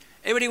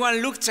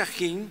 Everyone looks at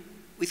him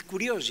with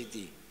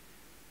curiosity,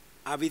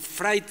 a bit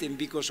frightened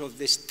because of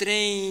the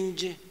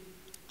strange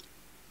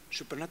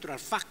supernatural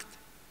fact,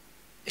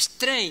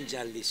 strange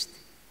at least,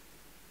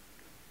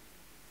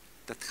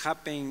 that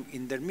happened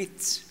in their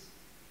midst.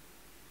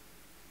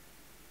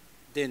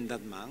 Then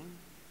that man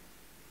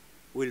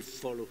will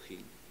follow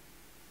him,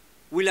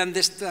 will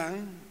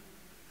understand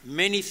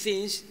many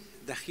things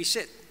that he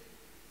said.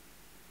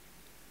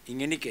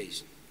 In any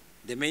case,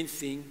 the main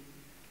thing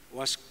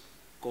was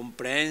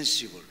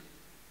comprehensible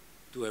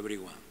to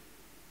everyone.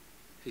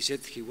 He said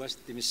he was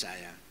the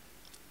Messiah.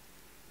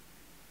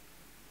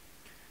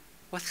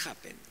 What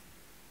happened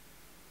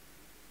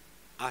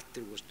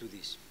afterwards to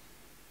this?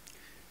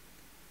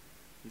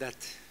 That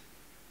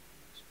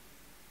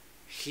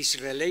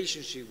his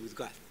relationship with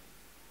God,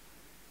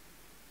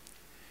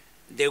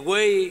 the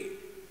way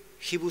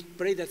he would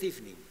pray that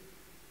evening,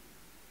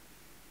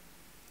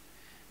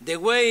 the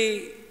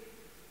way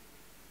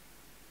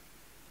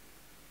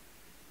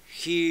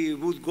he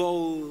would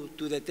go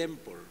to the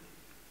temple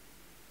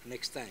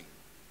next time,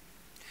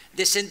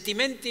 the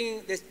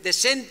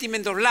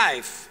sentiment of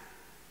life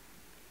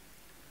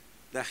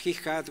that he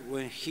had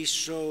when he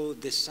saw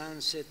the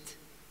sunset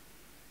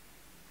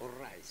or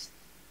rise.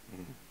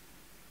 Mm-hmm.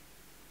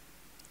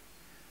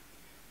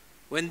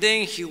 When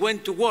then he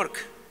went to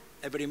work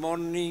every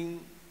morning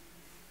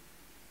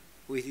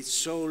with his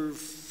soul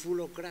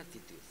full of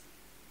gratitude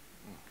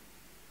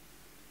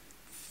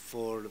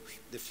for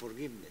the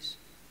forgiveness,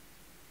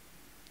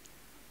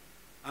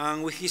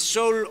 and with his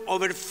soul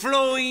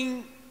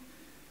overflowing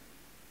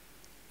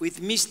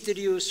with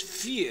mysterious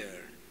fear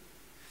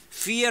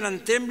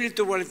and trembling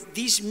toward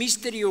this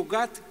mystery of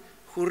God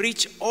who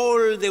reached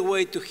all the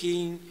way to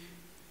him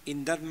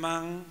in that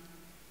man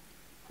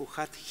who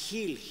had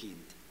healed him.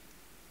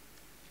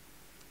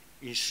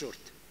 In short,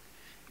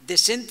 the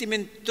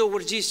sentiment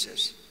toward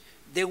Jesus,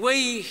 the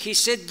way he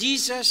said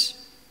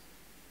Jesus,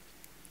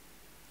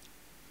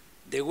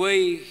 the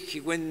way he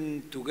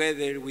went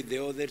together with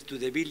the others to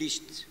the village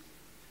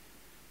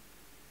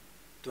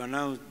to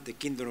announce the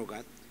kingdom of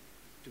God,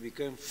 to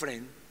become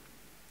friend,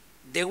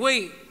 the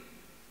way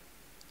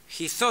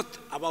he thought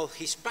about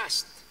his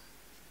past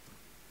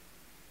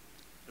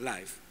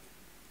life,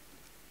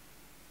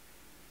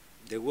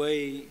 the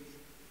way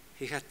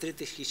he had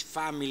treated his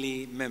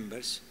family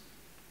members,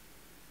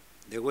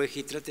 the way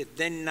he treated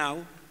them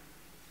now,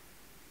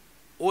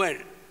 were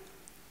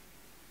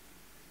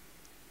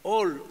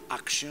all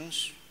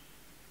actions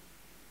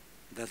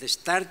that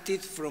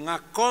started from a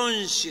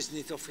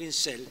consciousness of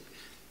himself,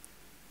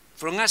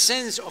 from a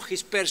sense of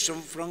his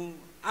person, from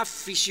a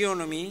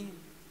physiognomy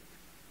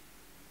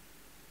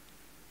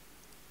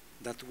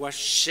that was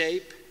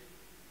shaped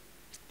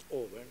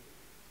over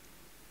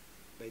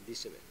by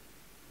this event.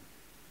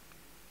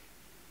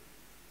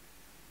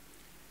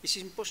 It's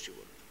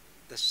impossible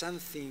that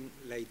something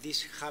like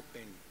this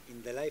happen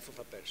in the life of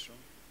a person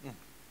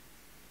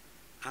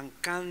and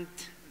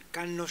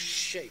cannot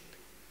shape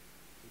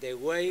the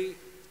way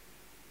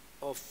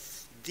of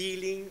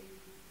dealing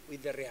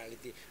with the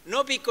reality.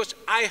 Not because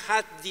I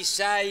had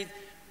decided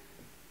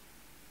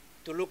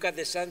to look at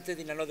the sunset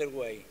in another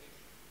way,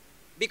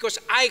 because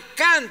I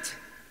can't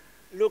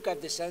look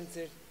at the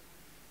sunset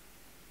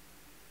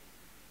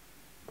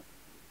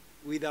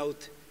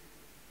without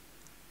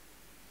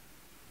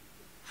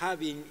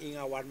having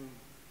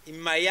in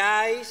my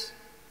eyes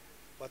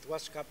what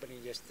was happening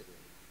yesterday.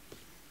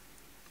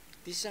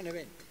 This is an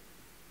event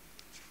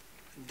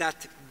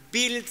that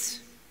builds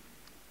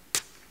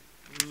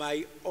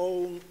my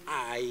own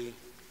eye.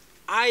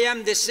 I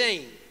am the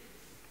same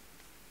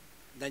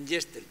than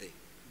yesterday,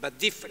 but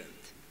different.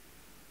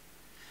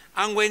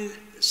 And when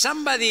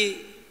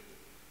somebody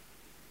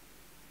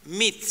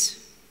meets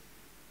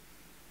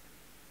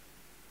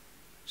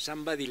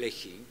somebody like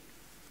him,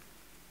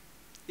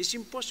 it's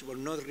impossible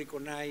not to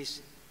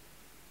recognize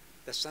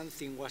that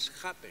something was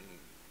happening.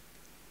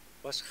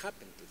 What's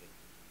happened to them?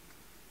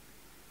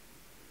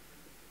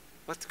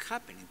 What's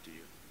happening to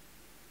you?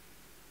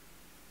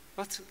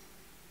 What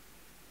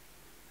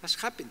has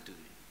happened to you?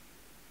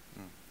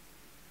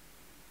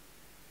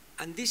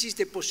 And this is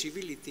the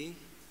possibility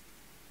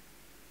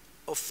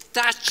of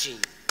touching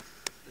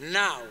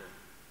now,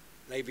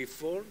 like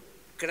before,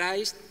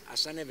 Christ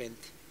as an event.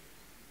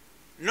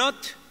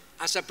 Not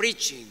as a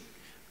preaching,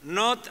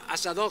 not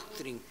as a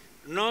doctrine,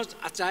 not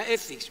as an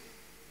ethics,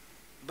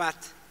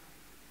 but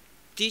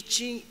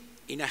teaching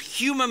in a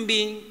human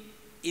being,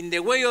 in the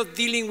way of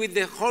dealing with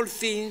the whole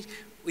thing,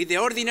 with the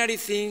ordinary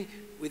thing,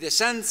 with the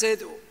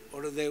sunset,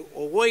 or the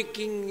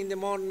waking in the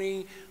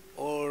morning,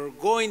 or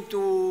going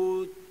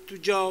to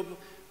job,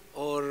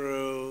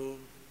 or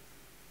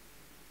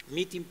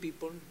meeting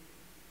people.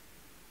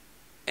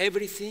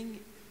 Everything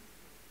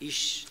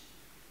is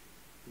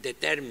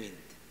determined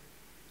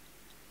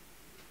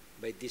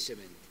by this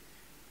event.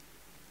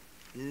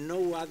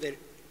 No other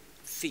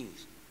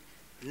things,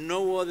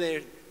 no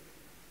other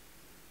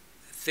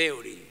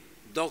theory,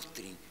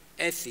 doctrine,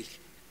 ethics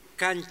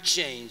can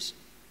change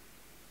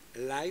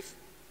life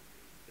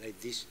like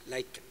this,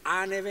 like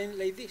an event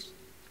like this.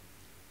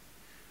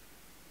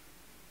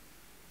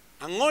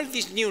 And all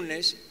this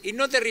newness is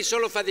not the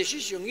result of a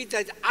decision. It's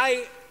that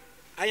I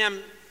am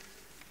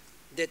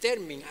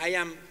determined, I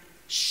am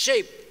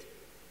shaped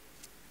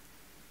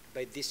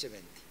by this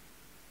event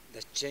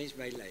that changed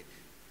my life.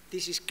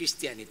 This is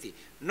Christianity,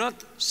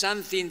 not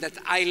something that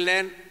I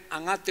learn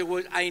and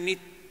afterwards I need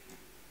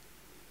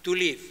to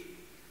live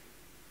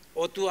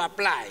or to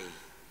apply.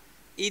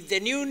 It's the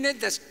newness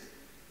that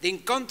the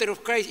encounter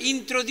of Christ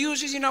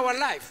introduces in our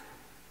life.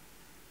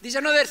 This is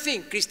another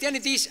thing.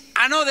 Christianity is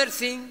another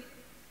thing.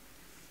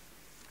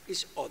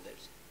 It's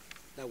others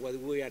than what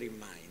we are in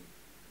mind.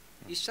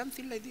 It's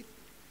something like this.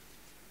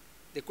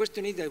 The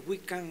question is that we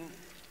can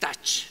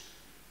touch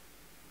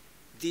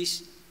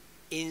this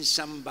in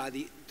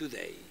somebody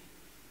today.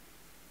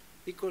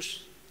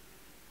 Because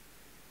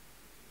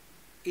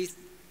it's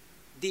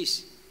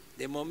this,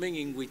 the moment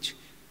in which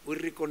we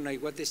recognize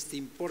what is the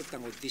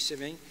importance of this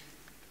event,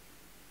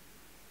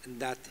 and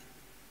that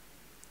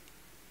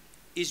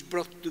is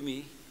brought to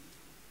me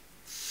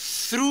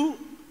through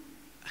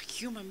a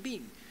human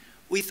being,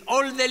 with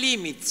all the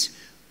limits,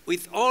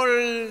 with all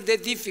the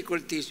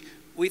difficulties,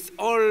 with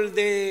all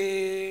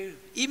the,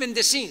 even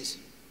the sins,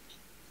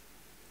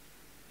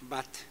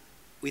 but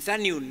with a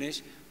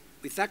newness,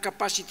 with a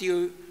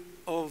capacity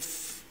of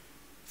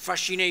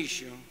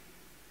fascination,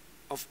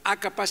 of a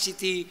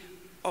capacity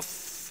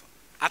of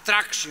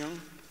attraction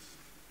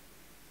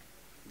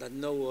that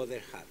no other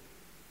had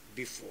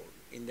before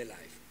in the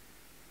life.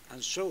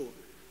 And so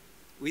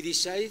we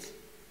decide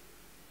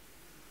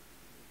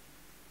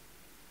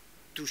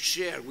to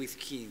share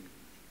with him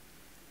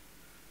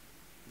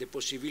the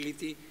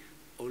possibility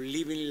of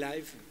living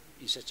life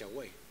in such a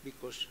way,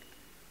 because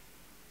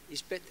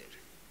it's better.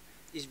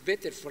 It's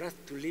better for us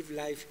to live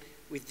life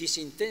with this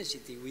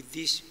intensity, with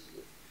this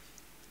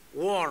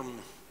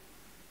warmth,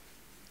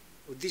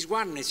 with this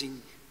warmness,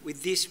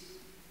 with this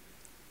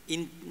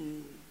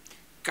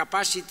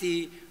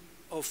capacity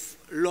of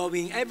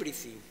loving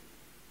everything,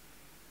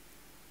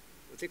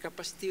 with the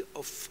capacity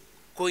of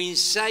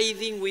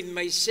coinciding with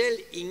myself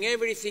in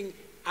everything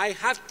I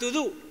have to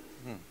do.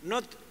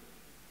 Not,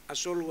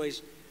 as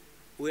always,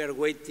 we are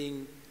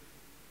waiting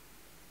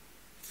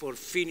for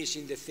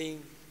finishing the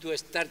thing to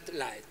start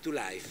to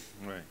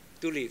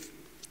live,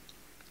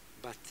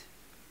 but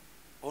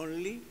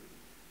only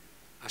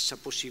as a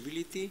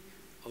possibility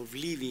of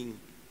living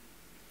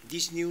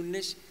this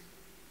newness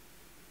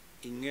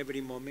in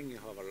every moment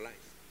of our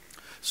life.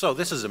 So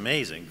this is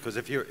amazing, because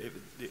if you're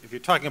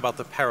talking about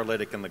the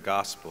paralytic in the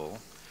gospel,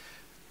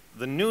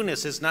 the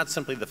newness is not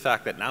simply the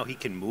fact that now he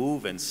can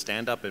move and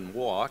stand up and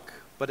walk,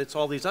 but it's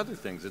all these other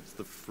things. It's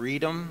the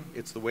freedom,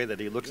 it's the way that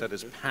he looks at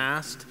his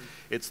past,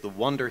 it's the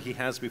wonder he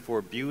has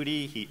before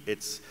beauty,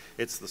 it's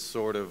the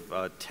sort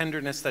of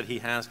tenderness that he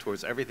has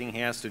towards everything he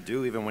has to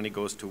do, even when he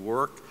goes to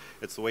work.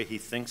 It's the way he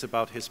thinks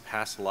about his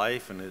past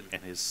life and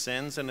his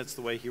sins, and it's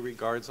the way he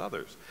regards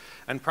others.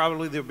 And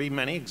probably there'll be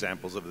many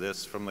examples of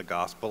this from the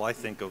gospel. I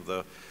think of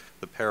the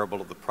parable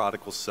of the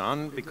prodigal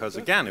son, because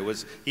again,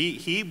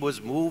 he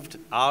was moved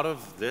out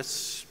of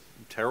this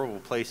terrible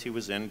place he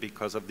was in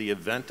because of the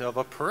event of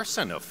a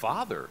person, a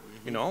father.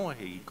 You know,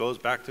 he goes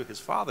back to his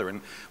father.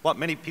 And what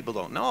many people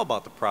don't know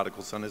about the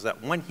prodigal son is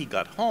that when he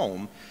got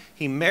home,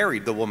 he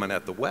married the woman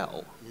at the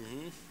well.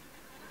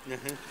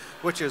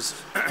 Which is,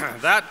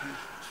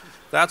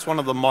 that's one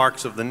of the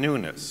marks of the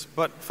newness.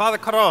 But Father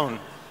Carrón,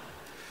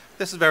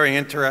 this is very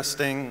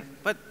interesting,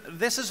 but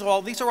these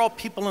are all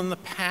people in the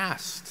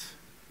past.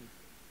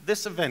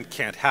 This event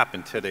can't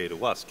happen today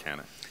to us, can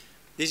it?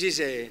 This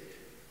is a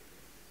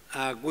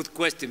good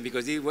question,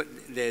 because the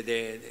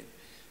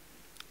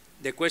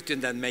question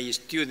that my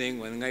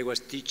student, when I was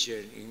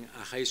teacher in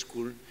a high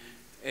school,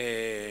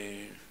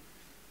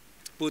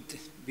 put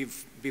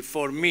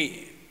before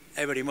me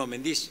every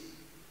moment,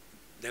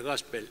 the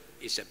gospel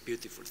is a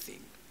beautiful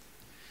thing.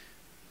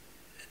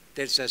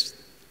 Tells us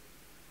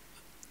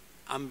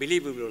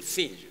unbelievable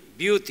things,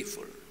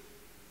 beautiful,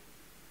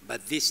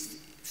 but this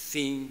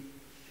thing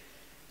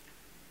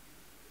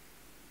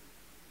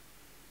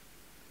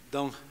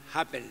don't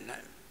happen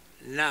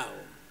now.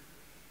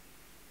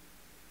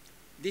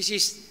 This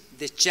is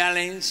the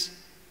challenge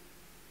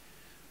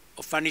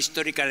of an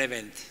historical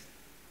event,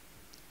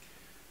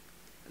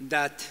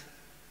 that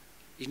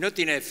it's not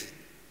enough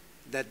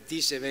that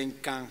this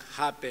event can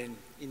happen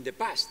in the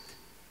past.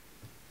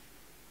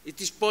 It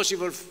is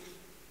possible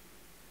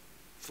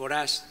for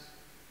us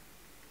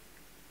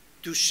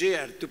to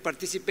share, to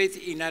participate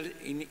in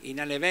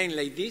an event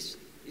like this.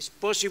 It's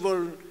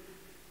possible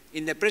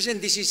in the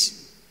present. This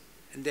is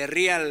the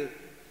real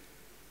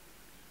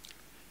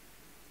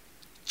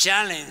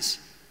challenge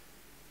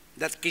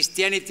that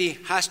Christianity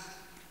has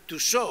to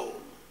show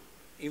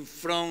in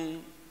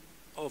front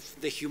of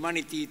the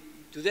humanity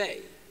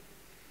today.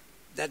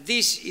 That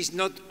this is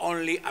not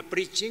only a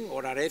preaching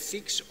or an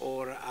ethics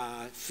or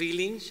a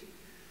feelings,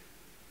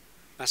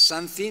 but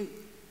something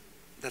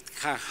that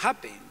can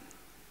happen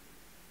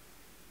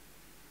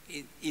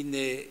in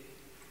the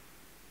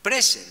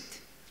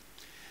present.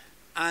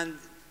 And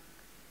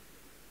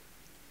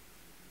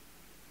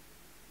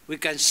we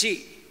can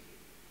see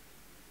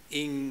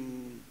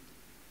in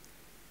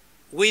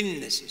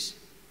witnesses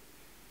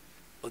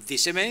of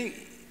this event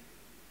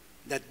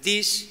that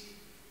this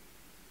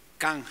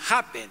can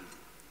happen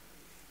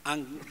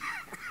and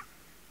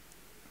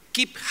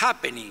keep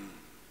happening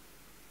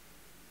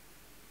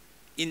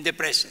in the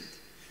present.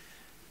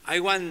 I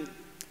want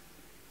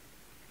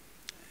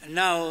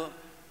now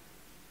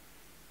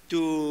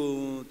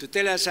to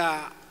tell us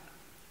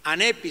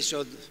an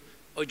episode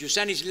of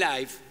Giussani's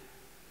life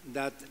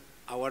that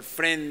our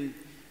friend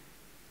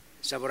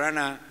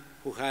Saborana,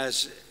 who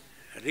has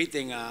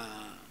written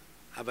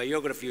a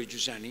biography of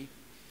Giussani,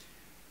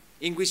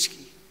 in which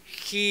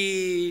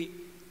he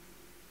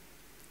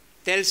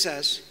tells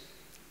us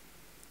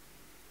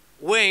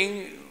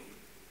when,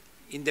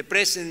 in the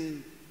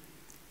present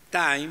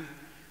time,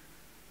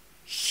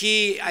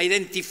 he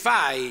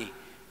identified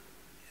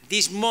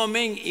this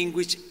moment in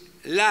which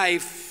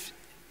life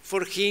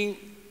for him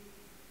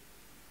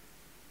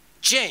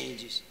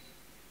changes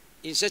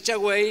in such a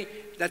way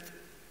that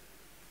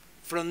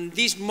from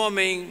this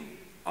moment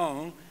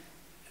on,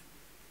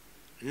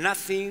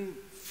 nothing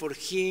for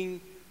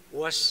him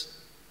was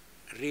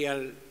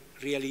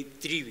really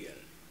trivial.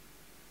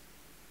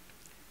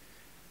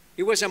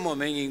 It was a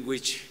moment in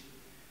which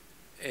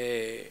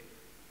a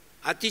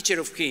teacher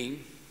of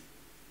him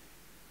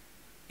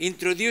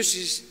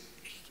introduces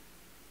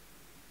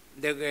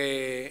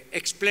the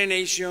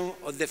explanation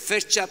of the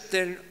first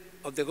chapter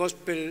of the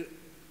Gospel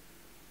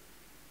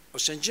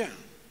of St. John.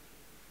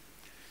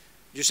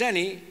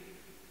 Giussani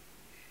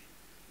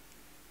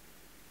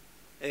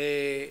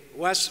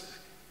was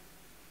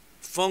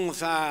fond of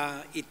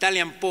the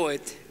Italian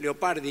poet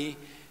Leopardi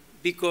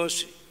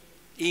because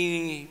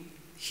in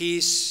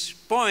his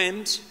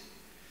poems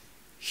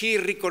he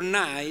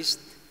recognized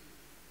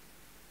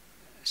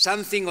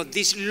something of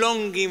this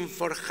longing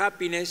for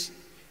happiness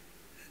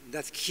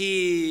that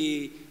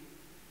he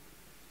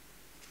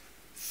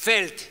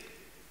felt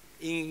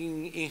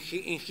in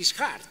his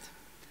heart.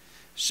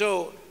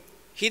 So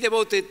he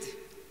devoted,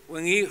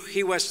 when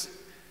he was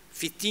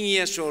 15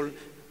 years old,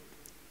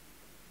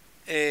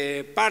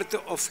 part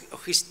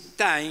of his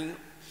time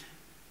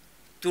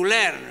to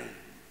learn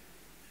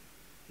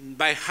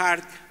by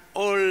heart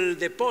all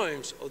the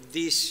poems of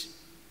this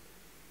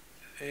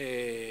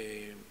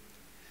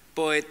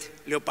poet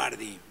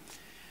Leopardi,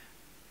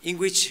 in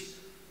which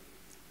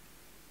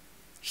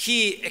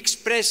he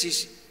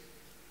expresses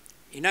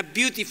in a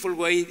beautiful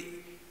way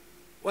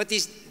what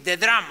is the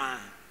drama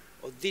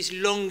of this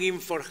longing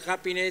for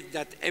happiness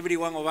that every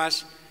one of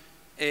us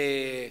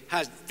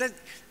has.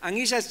 And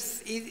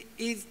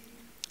it's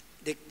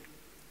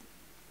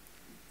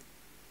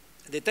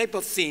the type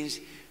of things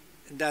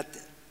that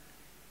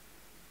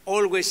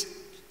always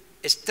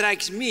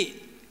strikes me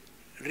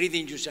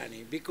reading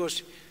Giussani,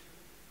 because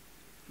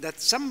that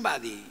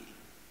somebody,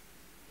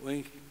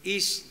 when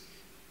he's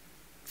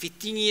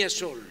 15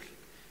 years old,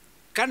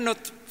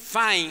 cannot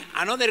find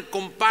another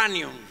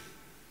companion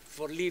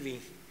for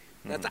living,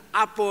 that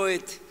a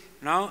poet,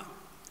 no,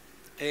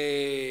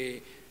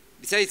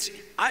 besides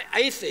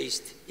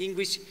atheist, in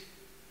which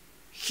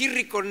he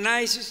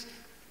recognizes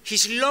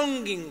his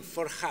longing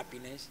for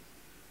happiness,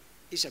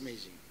 is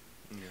amazing.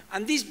 Yeah.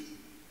 And this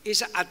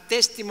is a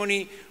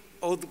testimony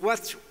of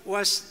what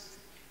was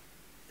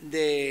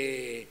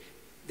the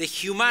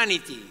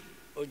humanity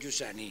of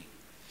Giussani,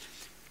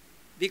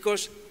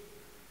 because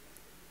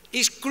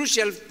it's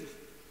crucial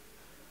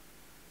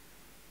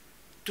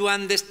to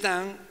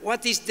understand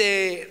what is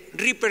the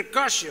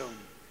repercussion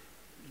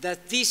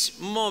that this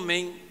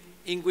moment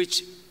in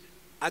which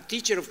a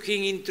teacher of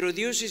him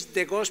introduces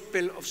the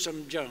Gospel of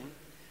St. John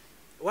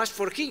was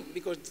for him,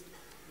 because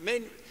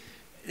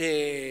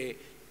the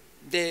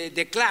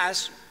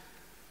class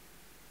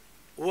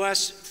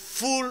was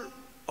full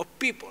of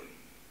people.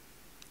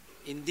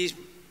 In this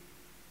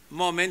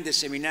moment,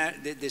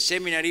 the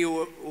seminary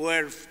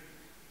were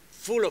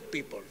full of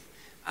people,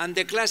 and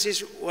the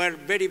classes were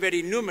very,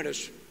 very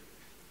numerous.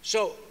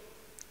 So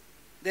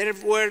there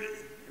were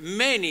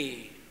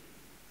many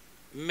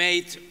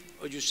mates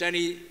of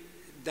Giussani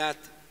that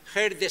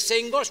heard the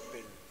same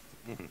gospel,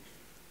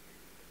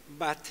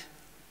 but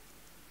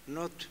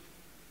not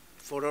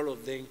for all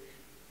of them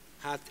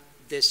had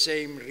the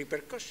same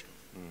repercussion.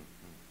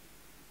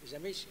 It's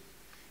amazing.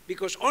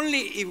 Because only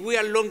if we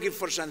are longing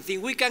for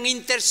something, we can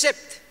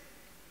intercept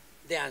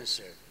the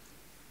answer.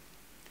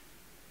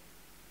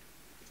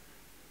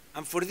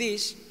 And for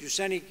this,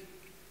 Giussani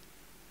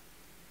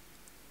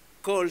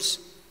calls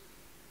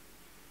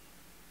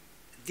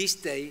this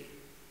day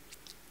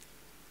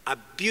a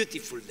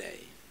beautiful day.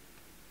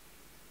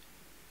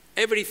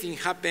 Everything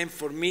happened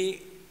for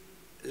me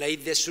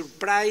like the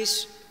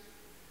surprise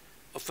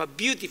of a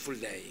beautiful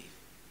day.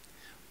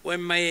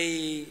 When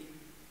my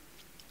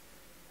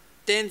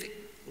 10th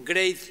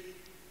grade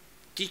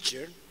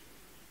teacher,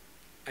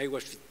 I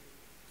was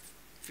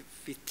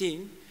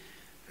 15,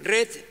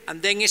 read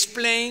and then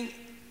explained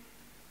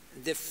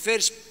the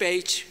first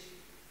page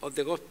of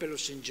the Gospel of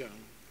St. John.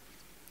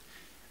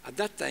 At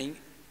that time,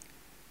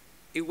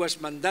 it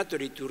was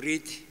mandatory to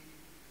read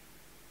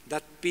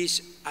that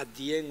piece at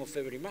the end of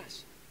every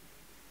Mass.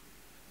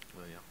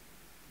 Oh, yeah.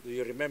 Do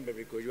you remember?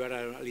 Because you are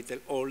a little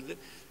old.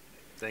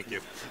 Thank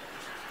you.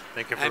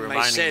 Thank you for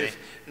reminding me.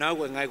 Now,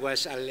 when I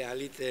was a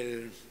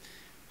little...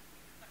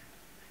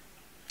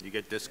 You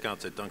get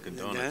discounts at Dunkin'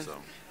 Donuts, so.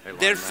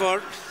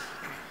 Therefore,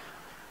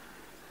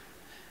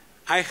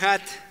 I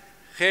had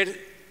heard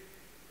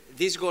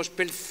this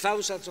gospel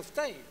thousands of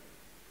times,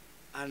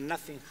 and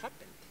nothing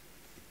happened.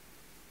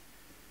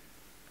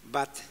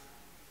 But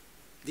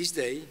this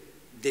day,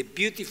 the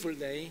beautiful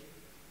day,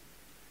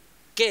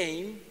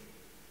 came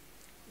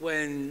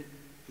when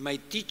my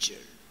teacher,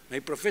 my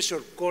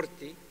Professor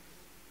Corti,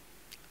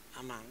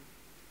 Amang,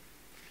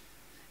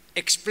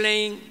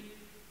 explained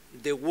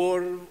the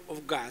Word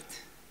of God.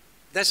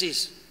 That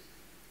is,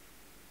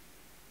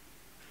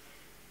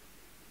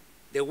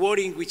 the Word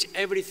in which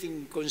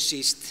everything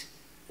consists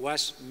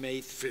was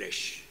made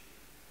flesh.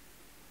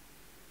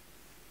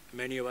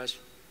 Many of us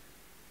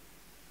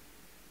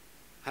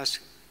has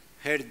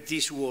heard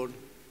this word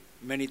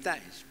many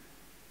times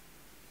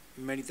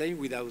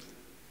without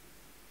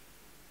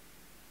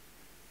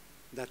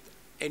that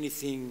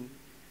anything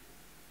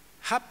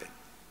happened.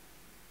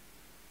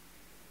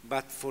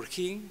 But for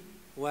him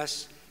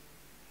was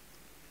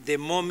the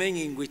moment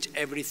in which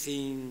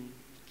everything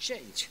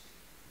changed.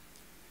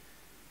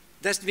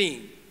 That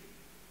means,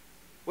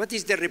 what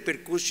is the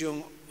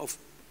repercussion of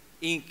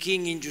in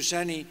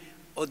Giussani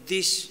of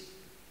this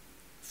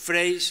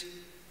phrase,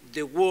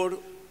 the Word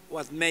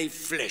was made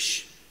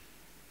flesh?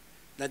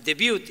 That the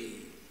beauty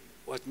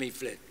was made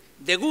flesh,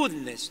 the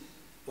goodness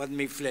was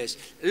made flesh,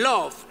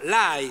 love,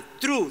 light,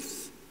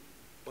 truth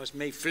was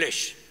made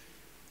flesh.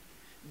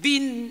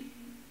 Being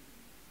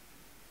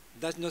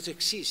does not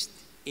exist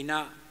in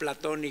a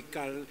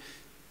Platonical,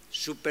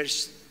 super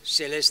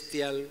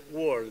celestial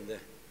world.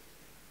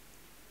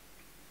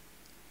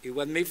 It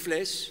was made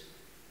flesh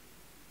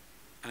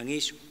and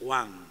is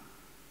one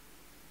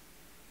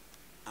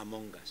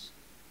among us.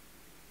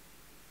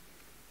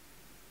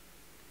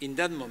 In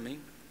that moment,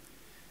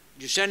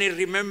 Giussani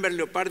remembered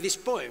Leopardi's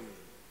poem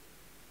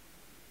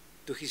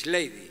to his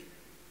lady.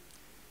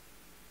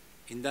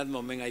 In that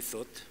moment, I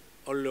thought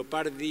of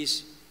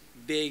Leopardi's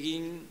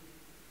begging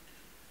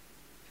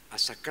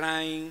as a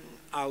crying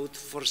out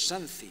for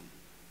something.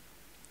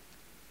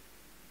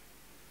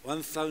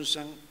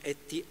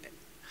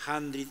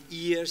 1,800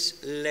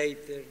 years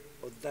later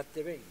of that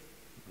event.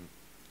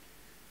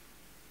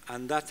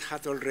 And that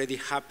had already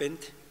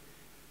happened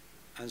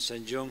and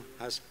St. John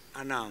has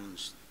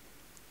announced,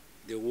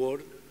 the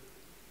Word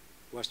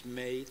was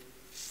made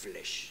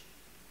flesh.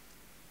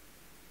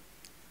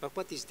 But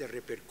what is the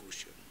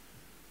repercussion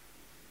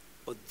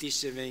of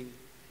this event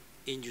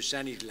in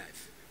Giussani's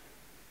life?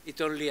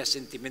 It's only a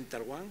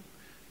sentimental one,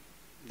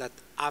 that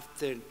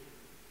after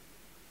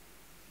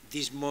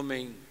this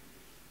moment,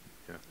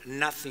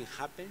 nothing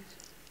happened.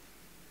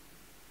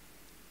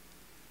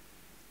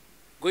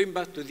 Going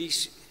back to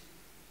this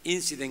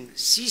incident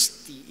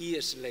 60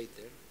 years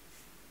later,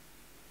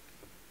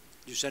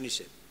 Giussani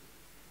said,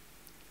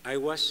 I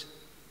was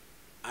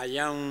a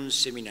young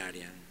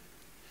seminarian,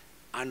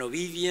 an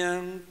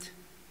obedient,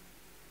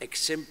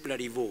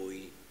 exemplary boy,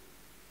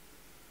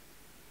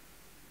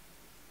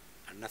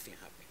 and nothing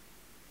happened.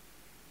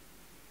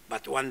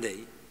 But one day,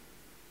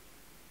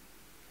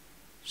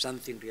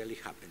 something really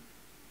happened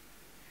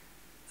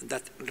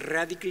that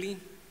radically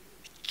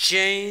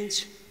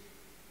changed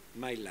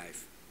my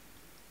life.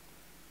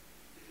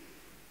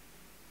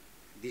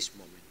 This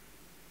moment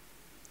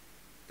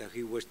that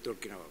he was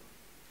talking about.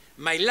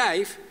 My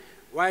life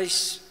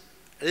was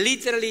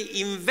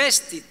literally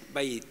invested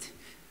by it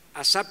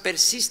as a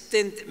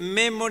persistent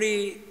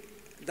memory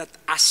that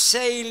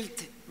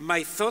assailed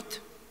my thought,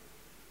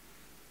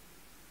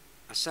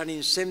 as an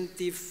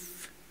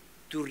incentive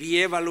to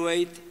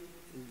reevaluate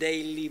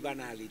daily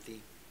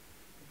banality.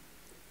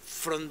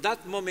 From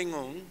that moment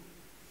on,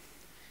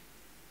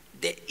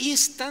 the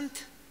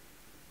instant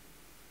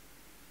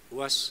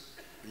was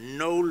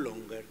no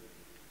longer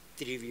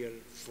trivial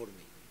for me.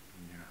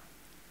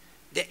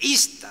 The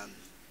instant,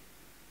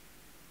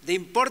 the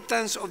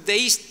importance of the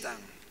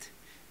instant,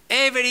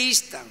 every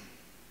instant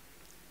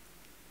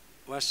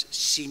was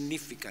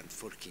significant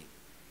for him.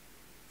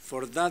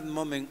 For that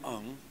moment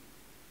on,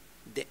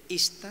 the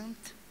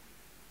instant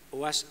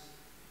was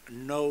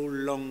no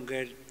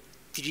longer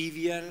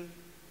trivial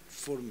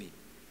for me.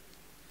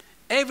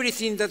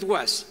 Everything that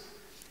was.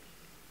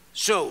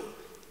 So,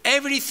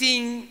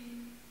 everything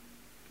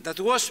that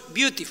was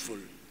beautiful,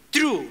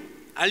 true,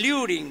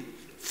 alluring,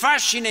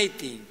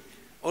 fascinating,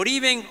 or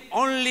even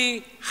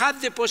only had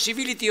the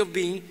possibility of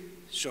being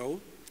so,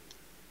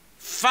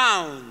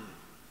 found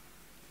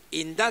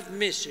in that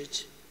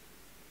message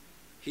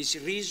his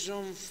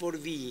reason for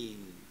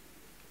being.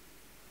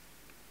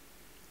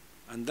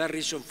 And that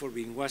reason for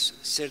being was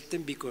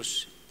certain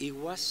because it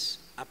was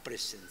a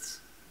presence.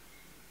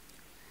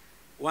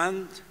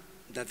 One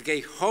that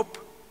gave hope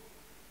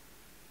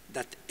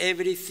that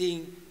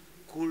everything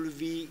could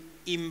be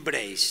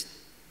embraced.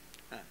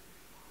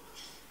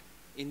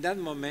 In that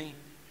moment,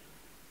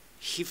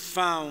 he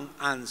found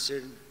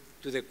answer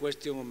to the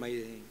question of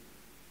my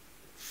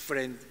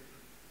friend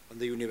on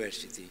the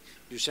university.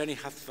 Giussani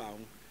have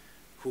found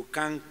who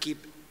can keep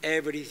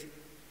every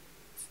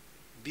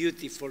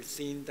beautiful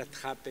thing that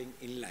happened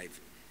in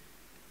life.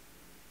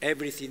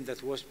 Everything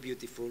that was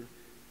beautiful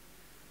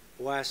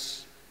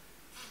was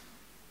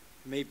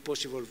made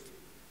possible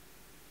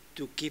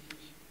to keep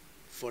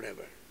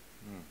forever.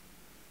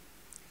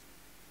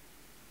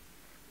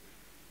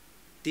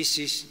 This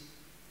is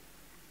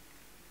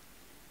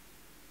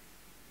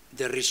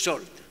the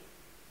result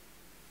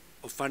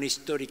of an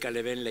historical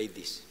event like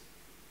this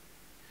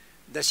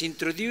that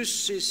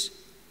introduces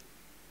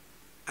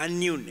a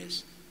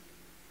newness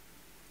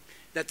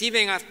that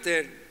even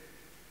after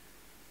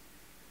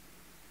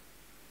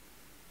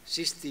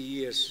 60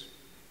 years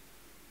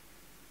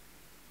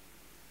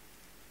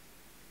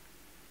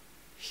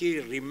he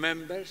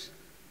remembers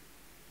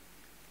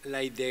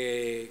like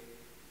the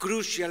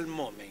crucial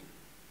moment.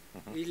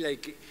 It's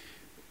like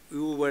we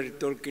were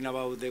talking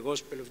about the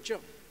Gospel of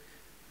John.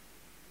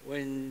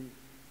 When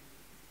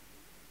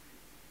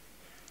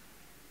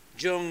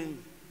John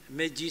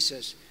met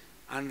Jesus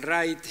and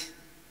write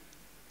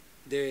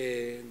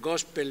the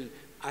Gospel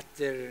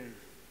after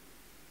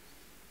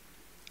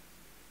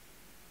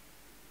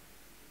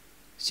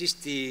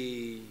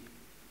 60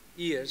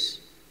 years,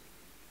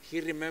 he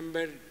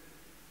remembered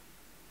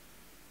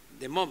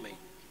the moment,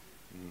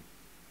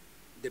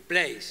 the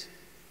place,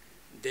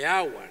 the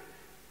hour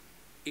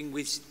in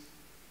which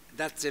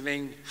that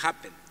event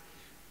happened.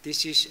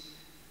 This is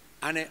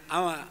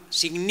a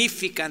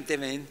significant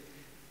event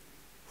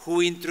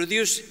who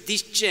introduced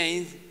this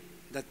change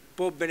that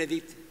Pope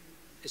Benedict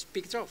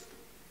speaks of.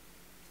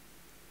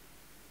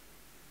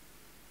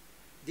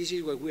 This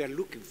is what we are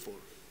looking for.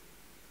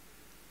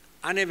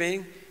 An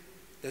event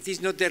that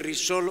is not the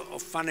result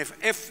of an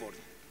effort,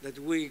 that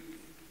we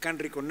can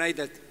recognize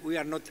that we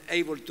are not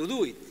able to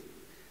do it,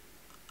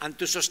 and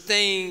to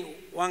sustain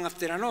one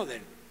after another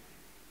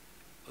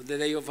of the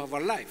day of our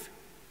life.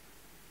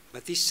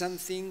 But it's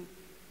something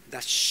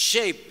that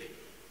shaped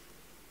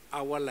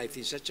our life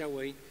in such a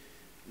way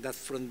that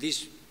from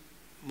this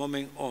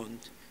moment on,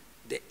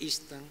 the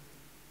instant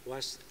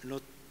was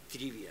not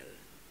trivial.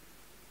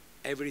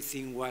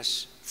 Everything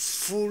was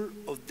full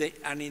of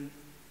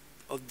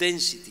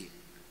density,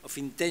 of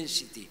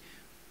intensity,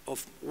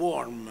 of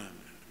warmth.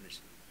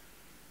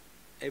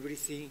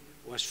 Everything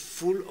was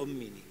full of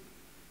meaning.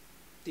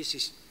 This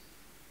is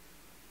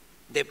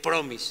the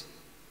promise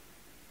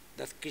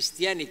that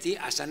Christianity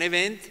as an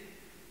event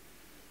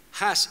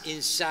has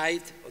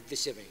inside of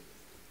this event.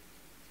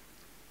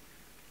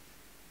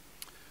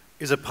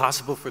 Is it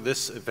possible for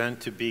this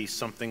event to be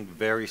something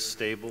very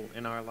stable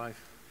in our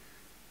life?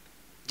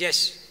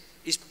 Yes,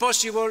 it's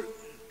possible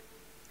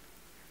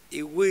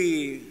if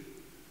we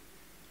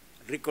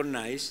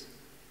recognize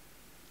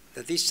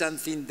that it's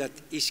something that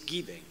is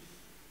given.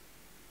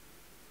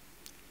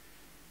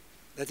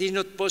 That is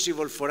not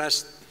possible for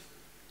us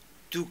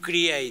to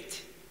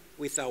create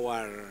with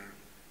our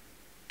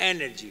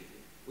energy,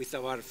 with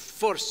our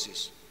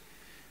forces.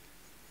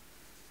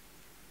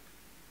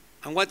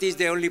 And what is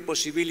the only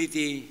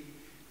possibility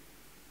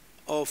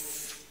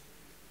of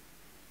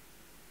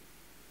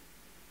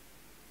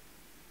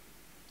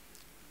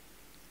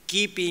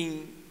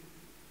keeping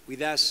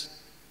with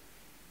us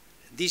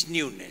this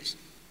newness?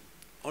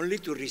 Only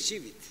to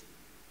receive it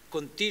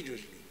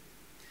continuously.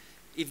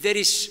 If there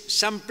is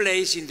some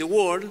place in the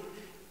world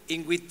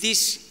in which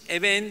this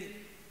event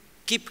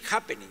keeps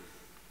happening,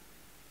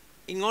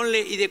 in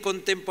only in the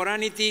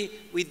contemporaneity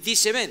with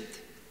this event,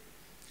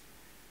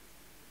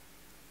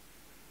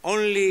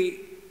 only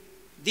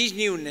this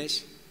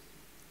newness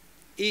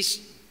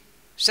is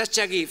such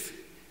a gift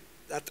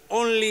that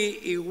only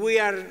if we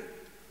are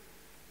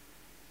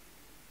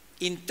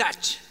in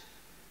touch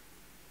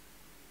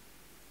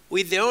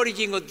with the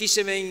origin of this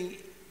event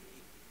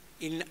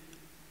in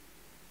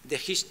the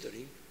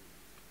history,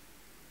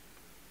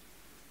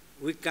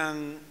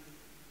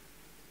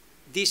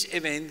 this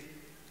event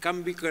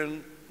can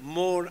become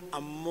more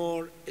and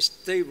more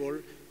stable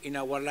in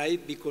our life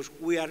because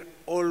we are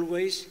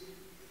always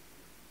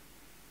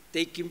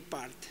taking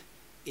part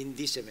in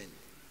this event.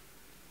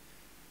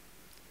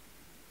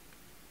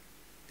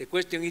 The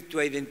question is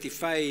to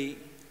identify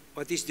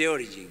what is the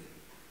origin.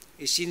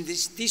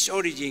 This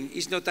origin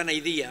is not an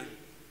idea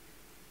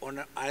or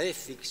an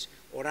ethics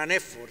or an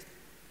effort,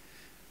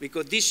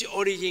 because this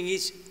origin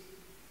is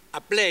a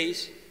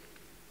place,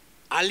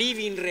 a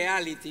living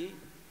reality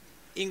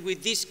in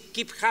which this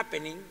keeps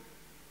happening.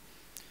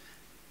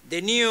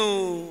 The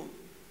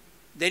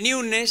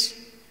newness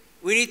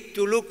we need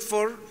to look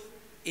for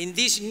in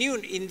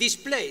this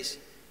place,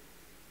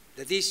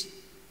 that is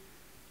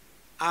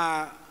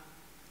a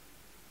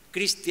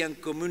Christian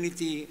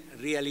community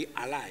really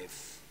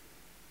alive,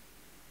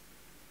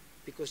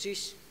 because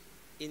it's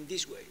in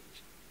this way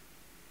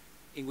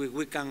in which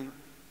we can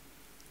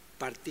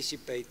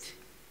participate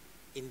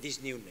in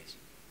this newness.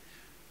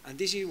 And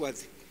this is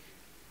what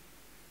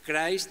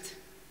Christ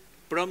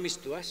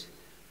promised to us: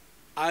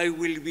 I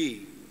will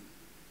be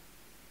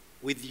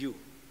with you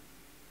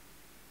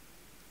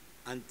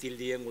until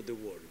the end of the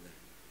world.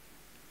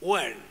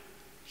 Where?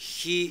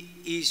 He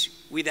is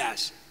with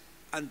us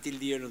until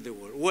the end of the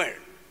world. Where?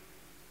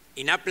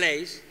 In a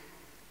place,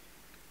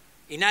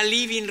 in a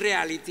living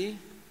reality,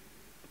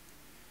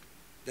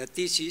 that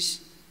this is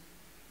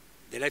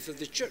the life of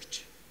the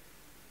church,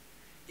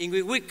 in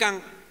which we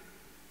can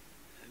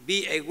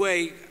be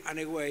awake and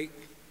awake,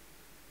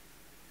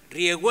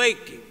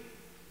 reawaking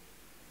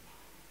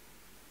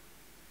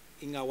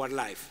in our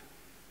life.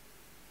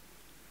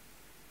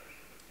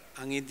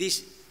 And in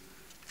this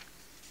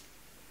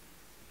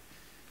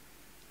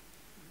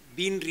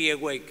being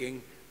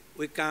reawakened,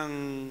 we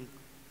can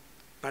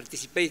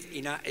participate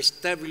in a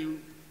stable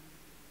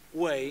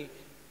way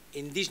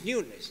in this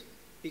newness,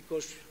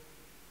 because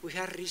we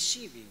are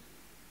receiving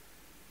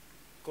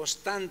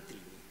constantly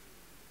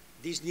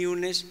this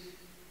newness.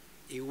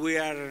 If we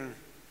are,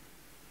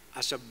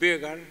 as a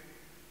beggar,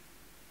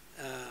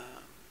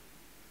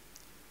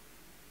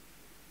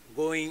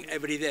 going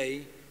every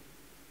day,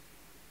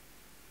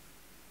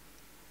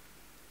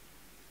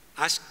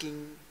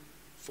 asking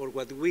for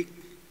what we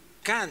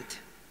can't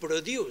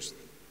produce,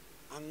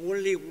 and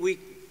only we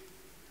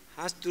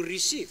have to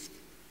receive.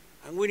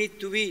 And we need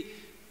to be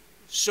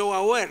so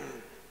aware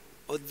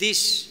of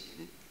this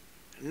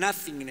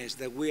nothingness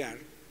that we are,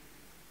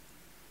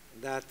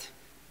 that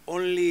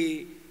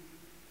only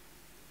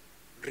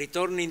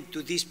returning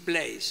to this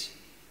place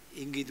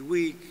in which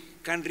we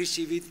can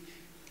receive it,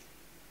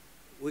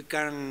 we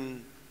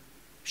can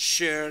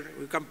share,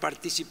 we can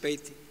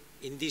participate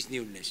in this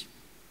newness.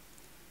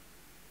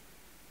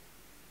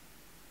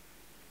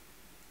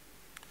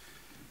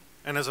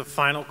 And as a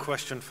final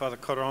question, Father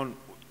Carrón,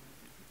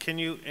 can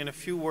you, in a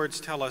few words,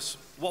 tell us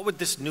what would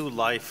this new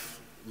life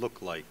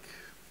look like?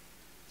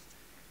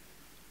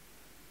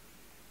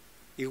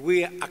 If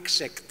we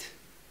accept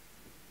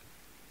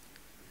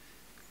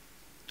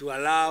to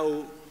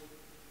allow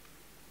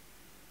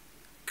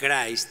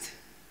Christ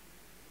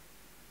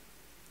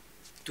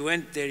to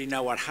enter in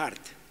our heart,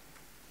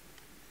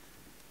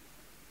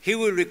 He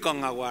will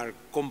become our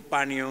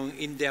companion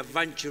in the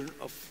adventure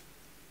of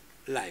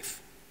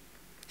life.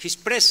 His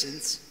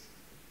presence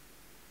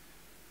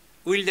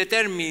will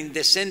determine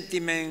the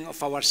sentiment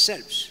of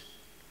ourselves.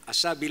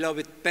 As a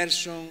beloved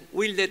person,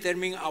 will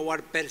determine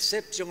our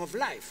perception of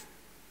life.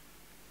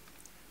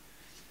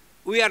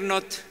 We are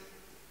not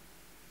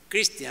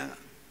Christian,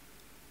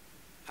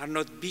 are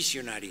not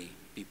visionary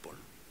people.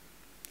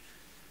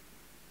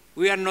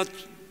 We are not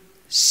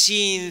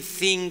seeing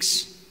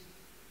things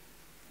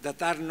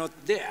that are not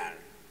there.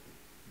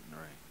 Right.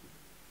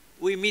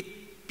 We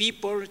meet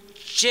people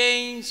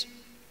changed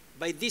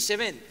by this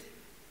event,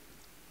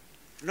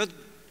 not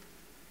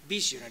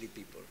visionary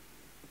people.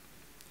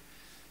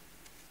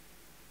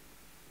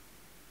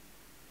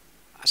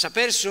 As a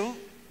person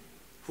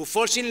who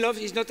falls in love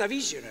is not a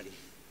visionary.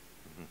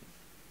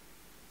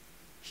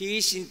 He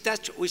is in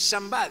touch with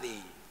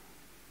somebody,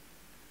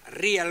 a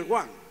real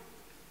one.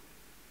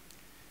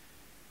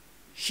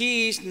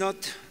 He is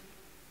not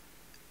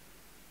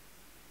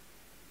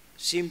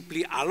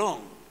simply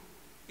alone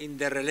in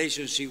the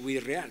relationship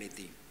with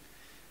reality.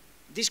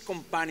 This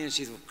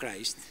companionship of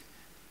Christ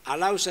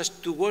allows us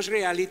to watch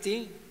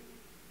reality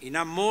in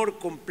a more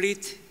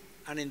complete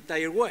and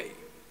entire way.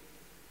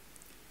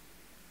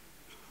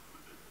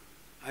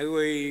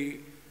 I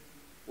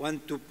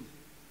want to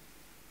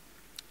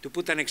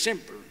put an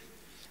example.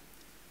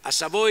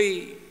 As a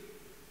boy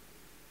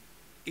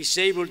is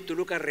able to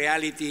look at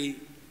reality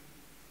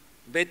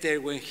better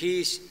when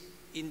he is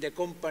in the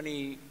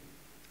company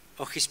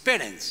of his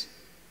parents.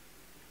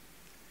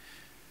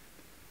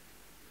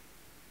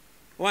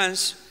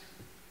 Once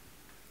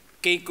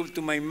came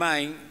to my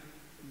mind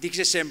this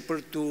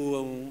example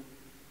to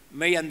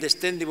make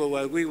understandable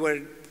what we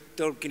were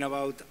talking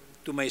about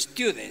to my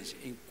students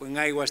when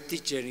I was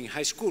teacher in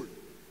high school.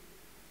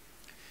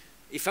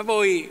 If a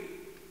boy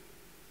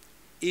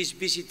is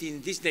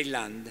visiting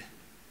Disneyland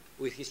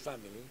with his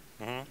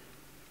family,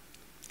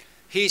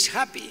 he is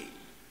happy,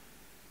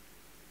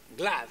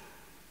 glad,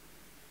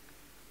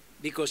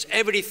 because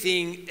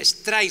everything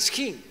strikes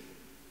him.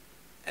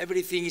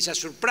 Everything is a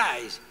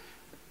surprise.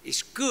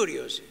 He's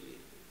curious.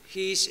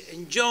 He is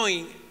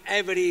enjoying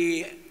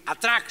every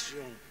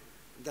attraction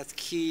that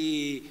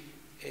he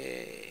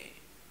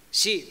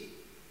sees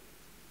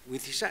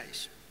with his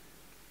eyes.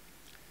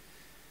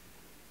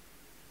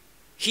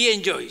 He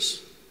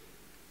enjoys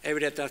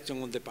every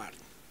attraction on the park.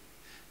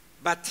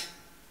 But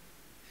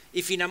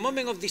if in a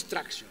moment of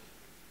distraction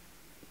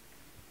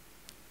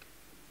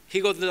he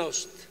got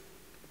lost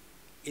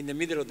in the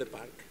middle of the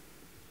park,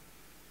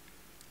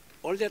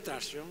 all the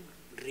attraction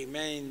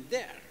remained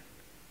there.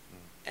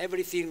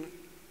 Everything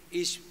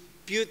is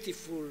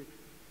beautiful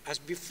as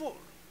before.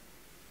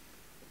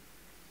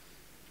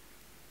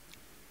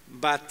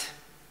 But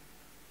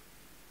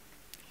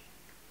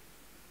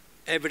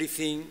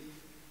everything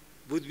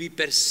would be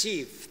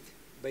perceived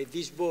by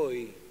this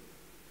boy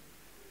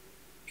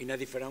in a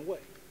different way.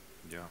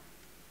 Yeah.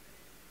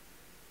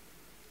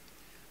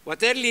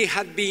 What earlier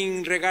had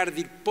been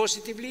regarded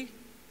positively,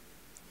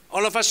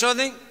 all of a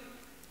sudden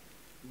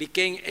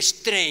became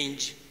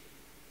strange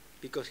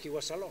because he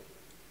was alone,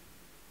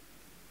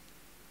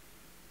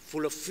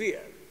 full of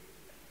fear.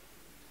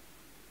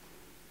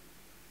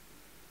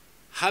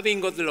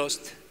 Having got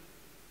lost,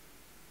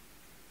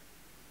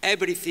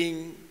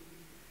 everything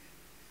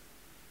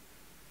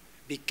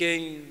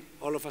became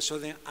all of a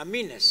sudden a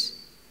menace.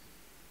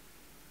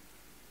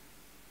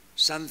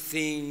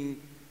 Something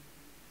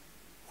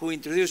who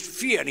introduced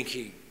fear in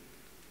him.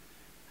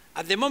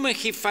 At the moment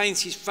he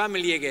finds his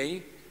family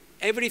again,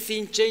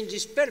 everything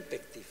changes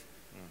perspective,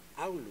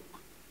 outlook.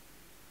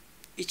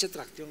 Each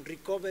attraction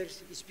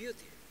recovers its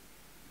beauty.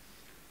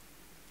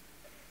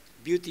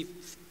 Beauty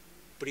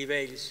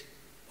prevails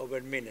over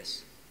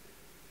menace.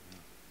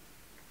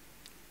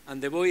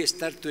 And the boy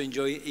starts to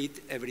enjoy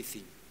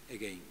everything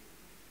again.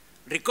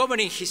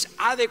 Recovering his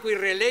adequate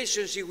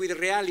relationship with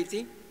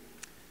reality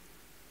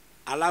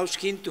allows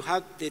him to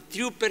have the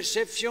true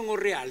perception of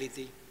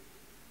reality.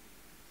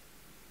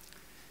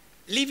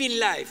 Living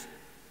life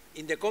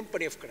in the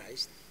company of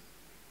Christ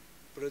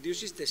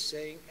produces the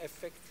same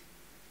effect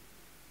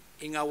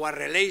in our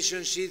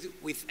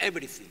relationship with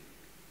everything.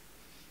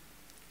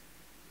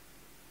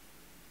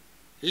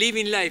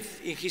 Living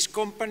life in his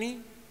company,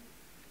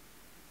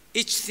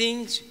 each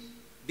thing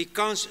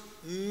becomes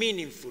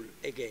meaningful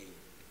again.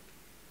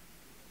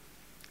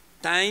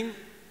 Time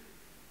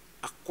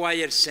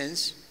acquires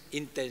sense,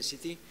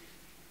 intensity.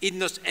 It's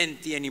not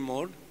empty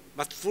anymore,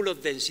 but full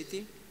of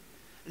density.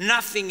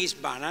 Nothing is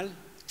banal,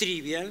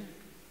 trivial.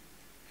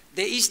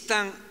 The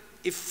instant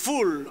is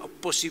full of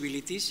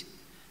possibilities.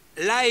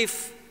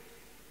 Life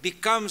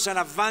becomes an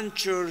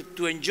adventure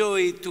to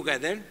enjoy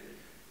together.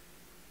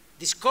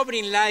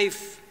 Discovering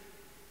life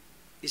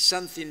is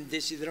something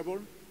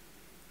desirable,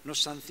 not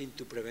something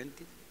to prevent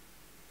it.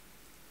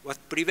 What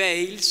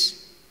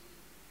prevails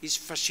is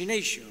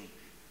fascination,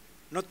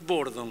 not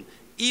boredom,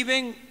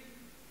 even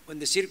when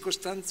the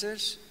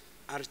circumstances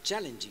are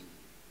challenging.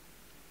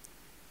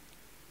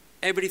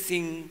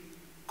 Everything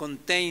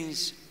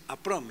contains a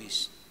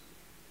promise.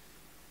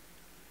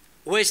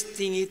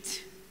 Wasting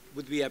it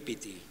would be a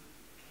pity.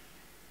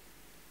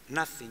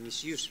 Nothing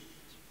is useless.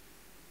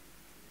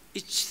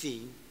 Each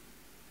thing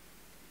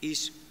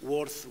is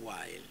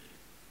worthwhile.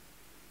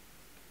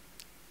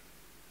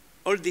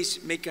 All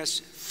this makes us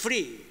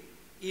free,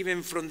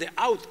 even from the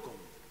outcome.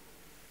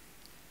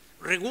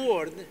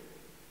 Reward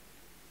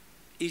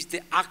is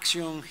the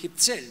action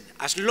itself,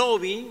 as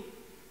loving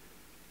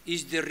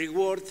is the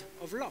reward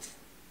of love.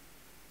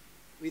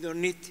 We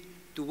don't need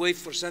to wait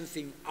for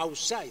something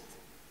outside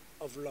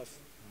of love.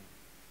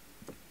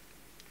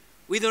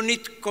 We don't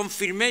need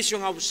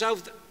confirmation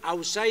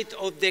outside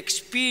of the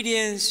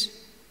experience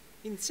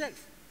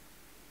itself.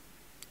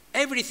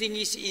 Everything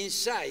is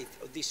inside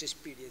of this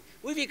experience.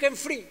 We became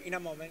free in a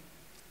moment.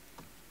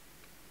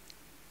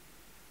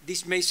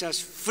 This makes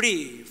us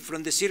free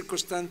from the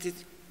circumstances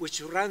which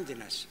surround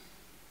us.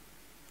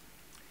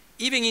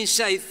 Even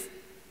inside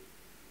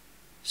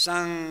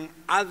some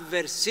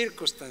adverse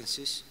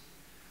circumstances,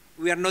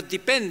 we are not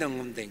dependent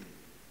on them.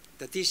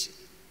 That is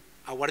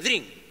our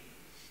dream.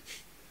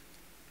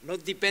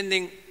 Not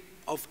depending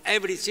of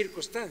every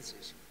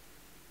circumstances.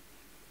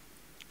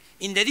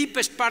 In the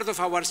deepest part of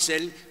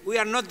ourselves, we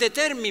are not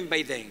determined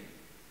by them.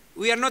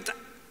 We are not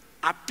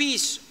a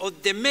piece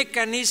of the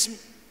mechanism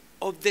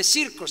of the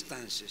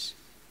circumstances.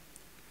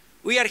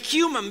 We are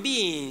human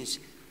beings.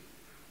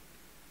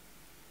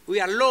 We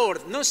are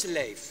Lord, not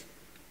slave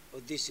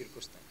of these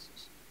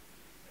circumstances.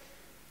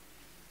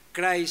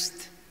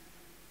 Christ's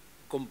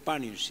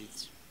companionship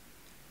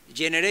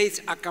generates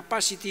a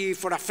capacity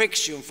for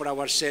affection for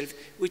ourselves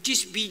which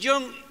is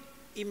beyond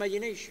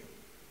imagination.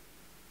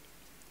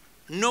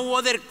 No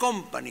other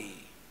company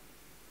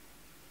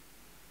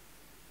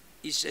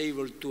is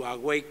able to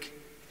awake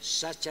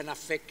such an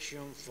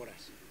affection for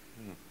us.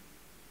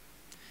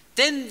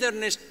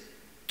 Tenderness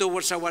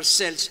towards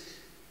ourselves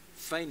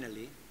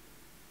finally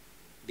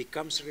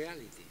becomes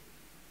reality.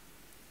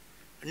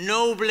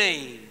 No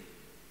blame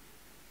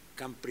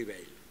can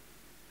prevail.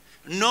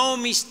 No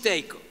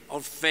mistake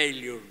or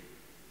failure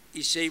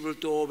is able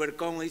to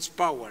overcome its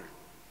power.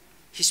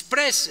 His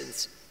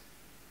presence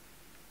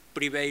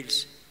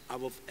prevails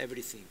above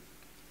everything.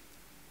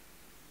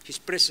 His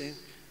presence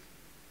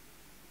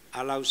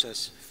allows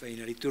us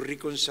finally to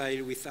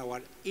reconcile with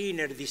our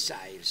inner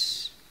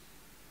desires.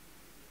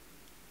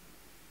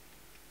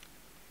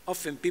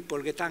 Often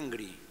people get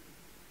angry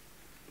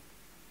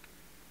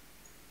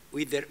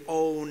with their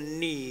own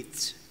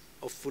needs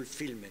of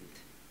fulfillment.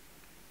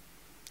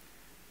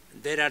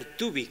 They are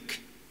too big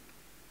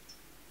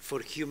for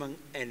human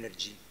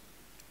energy.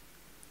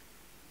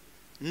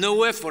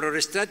 No effort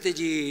or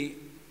strategy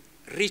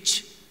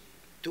reach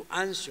to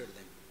answer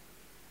them.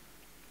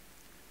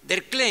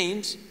 Their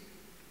claims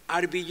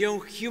are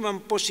beyond human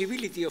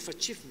possibility of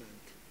achievement.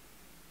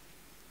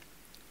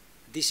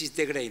 This is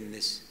the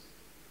greatness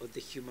of the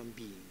human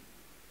being.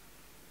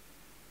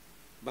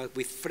 But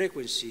with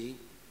frequency,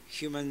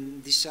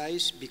 human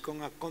desires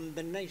become a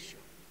condemnation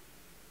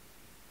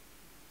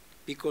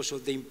because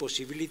of the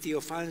impossibility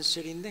of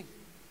answering them.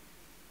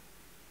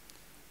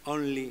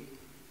 Only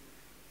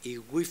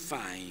if we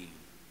find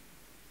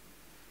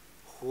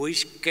who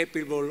is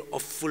capable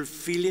of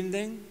fulfilling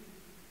them,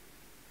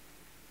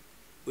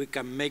 we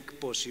can make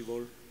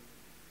possible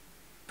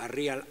a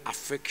real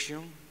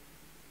affection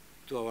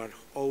to our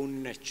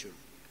own nature,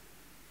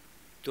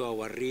 to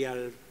our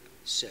real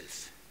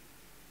self.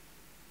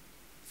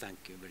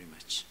 Thank you very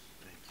much.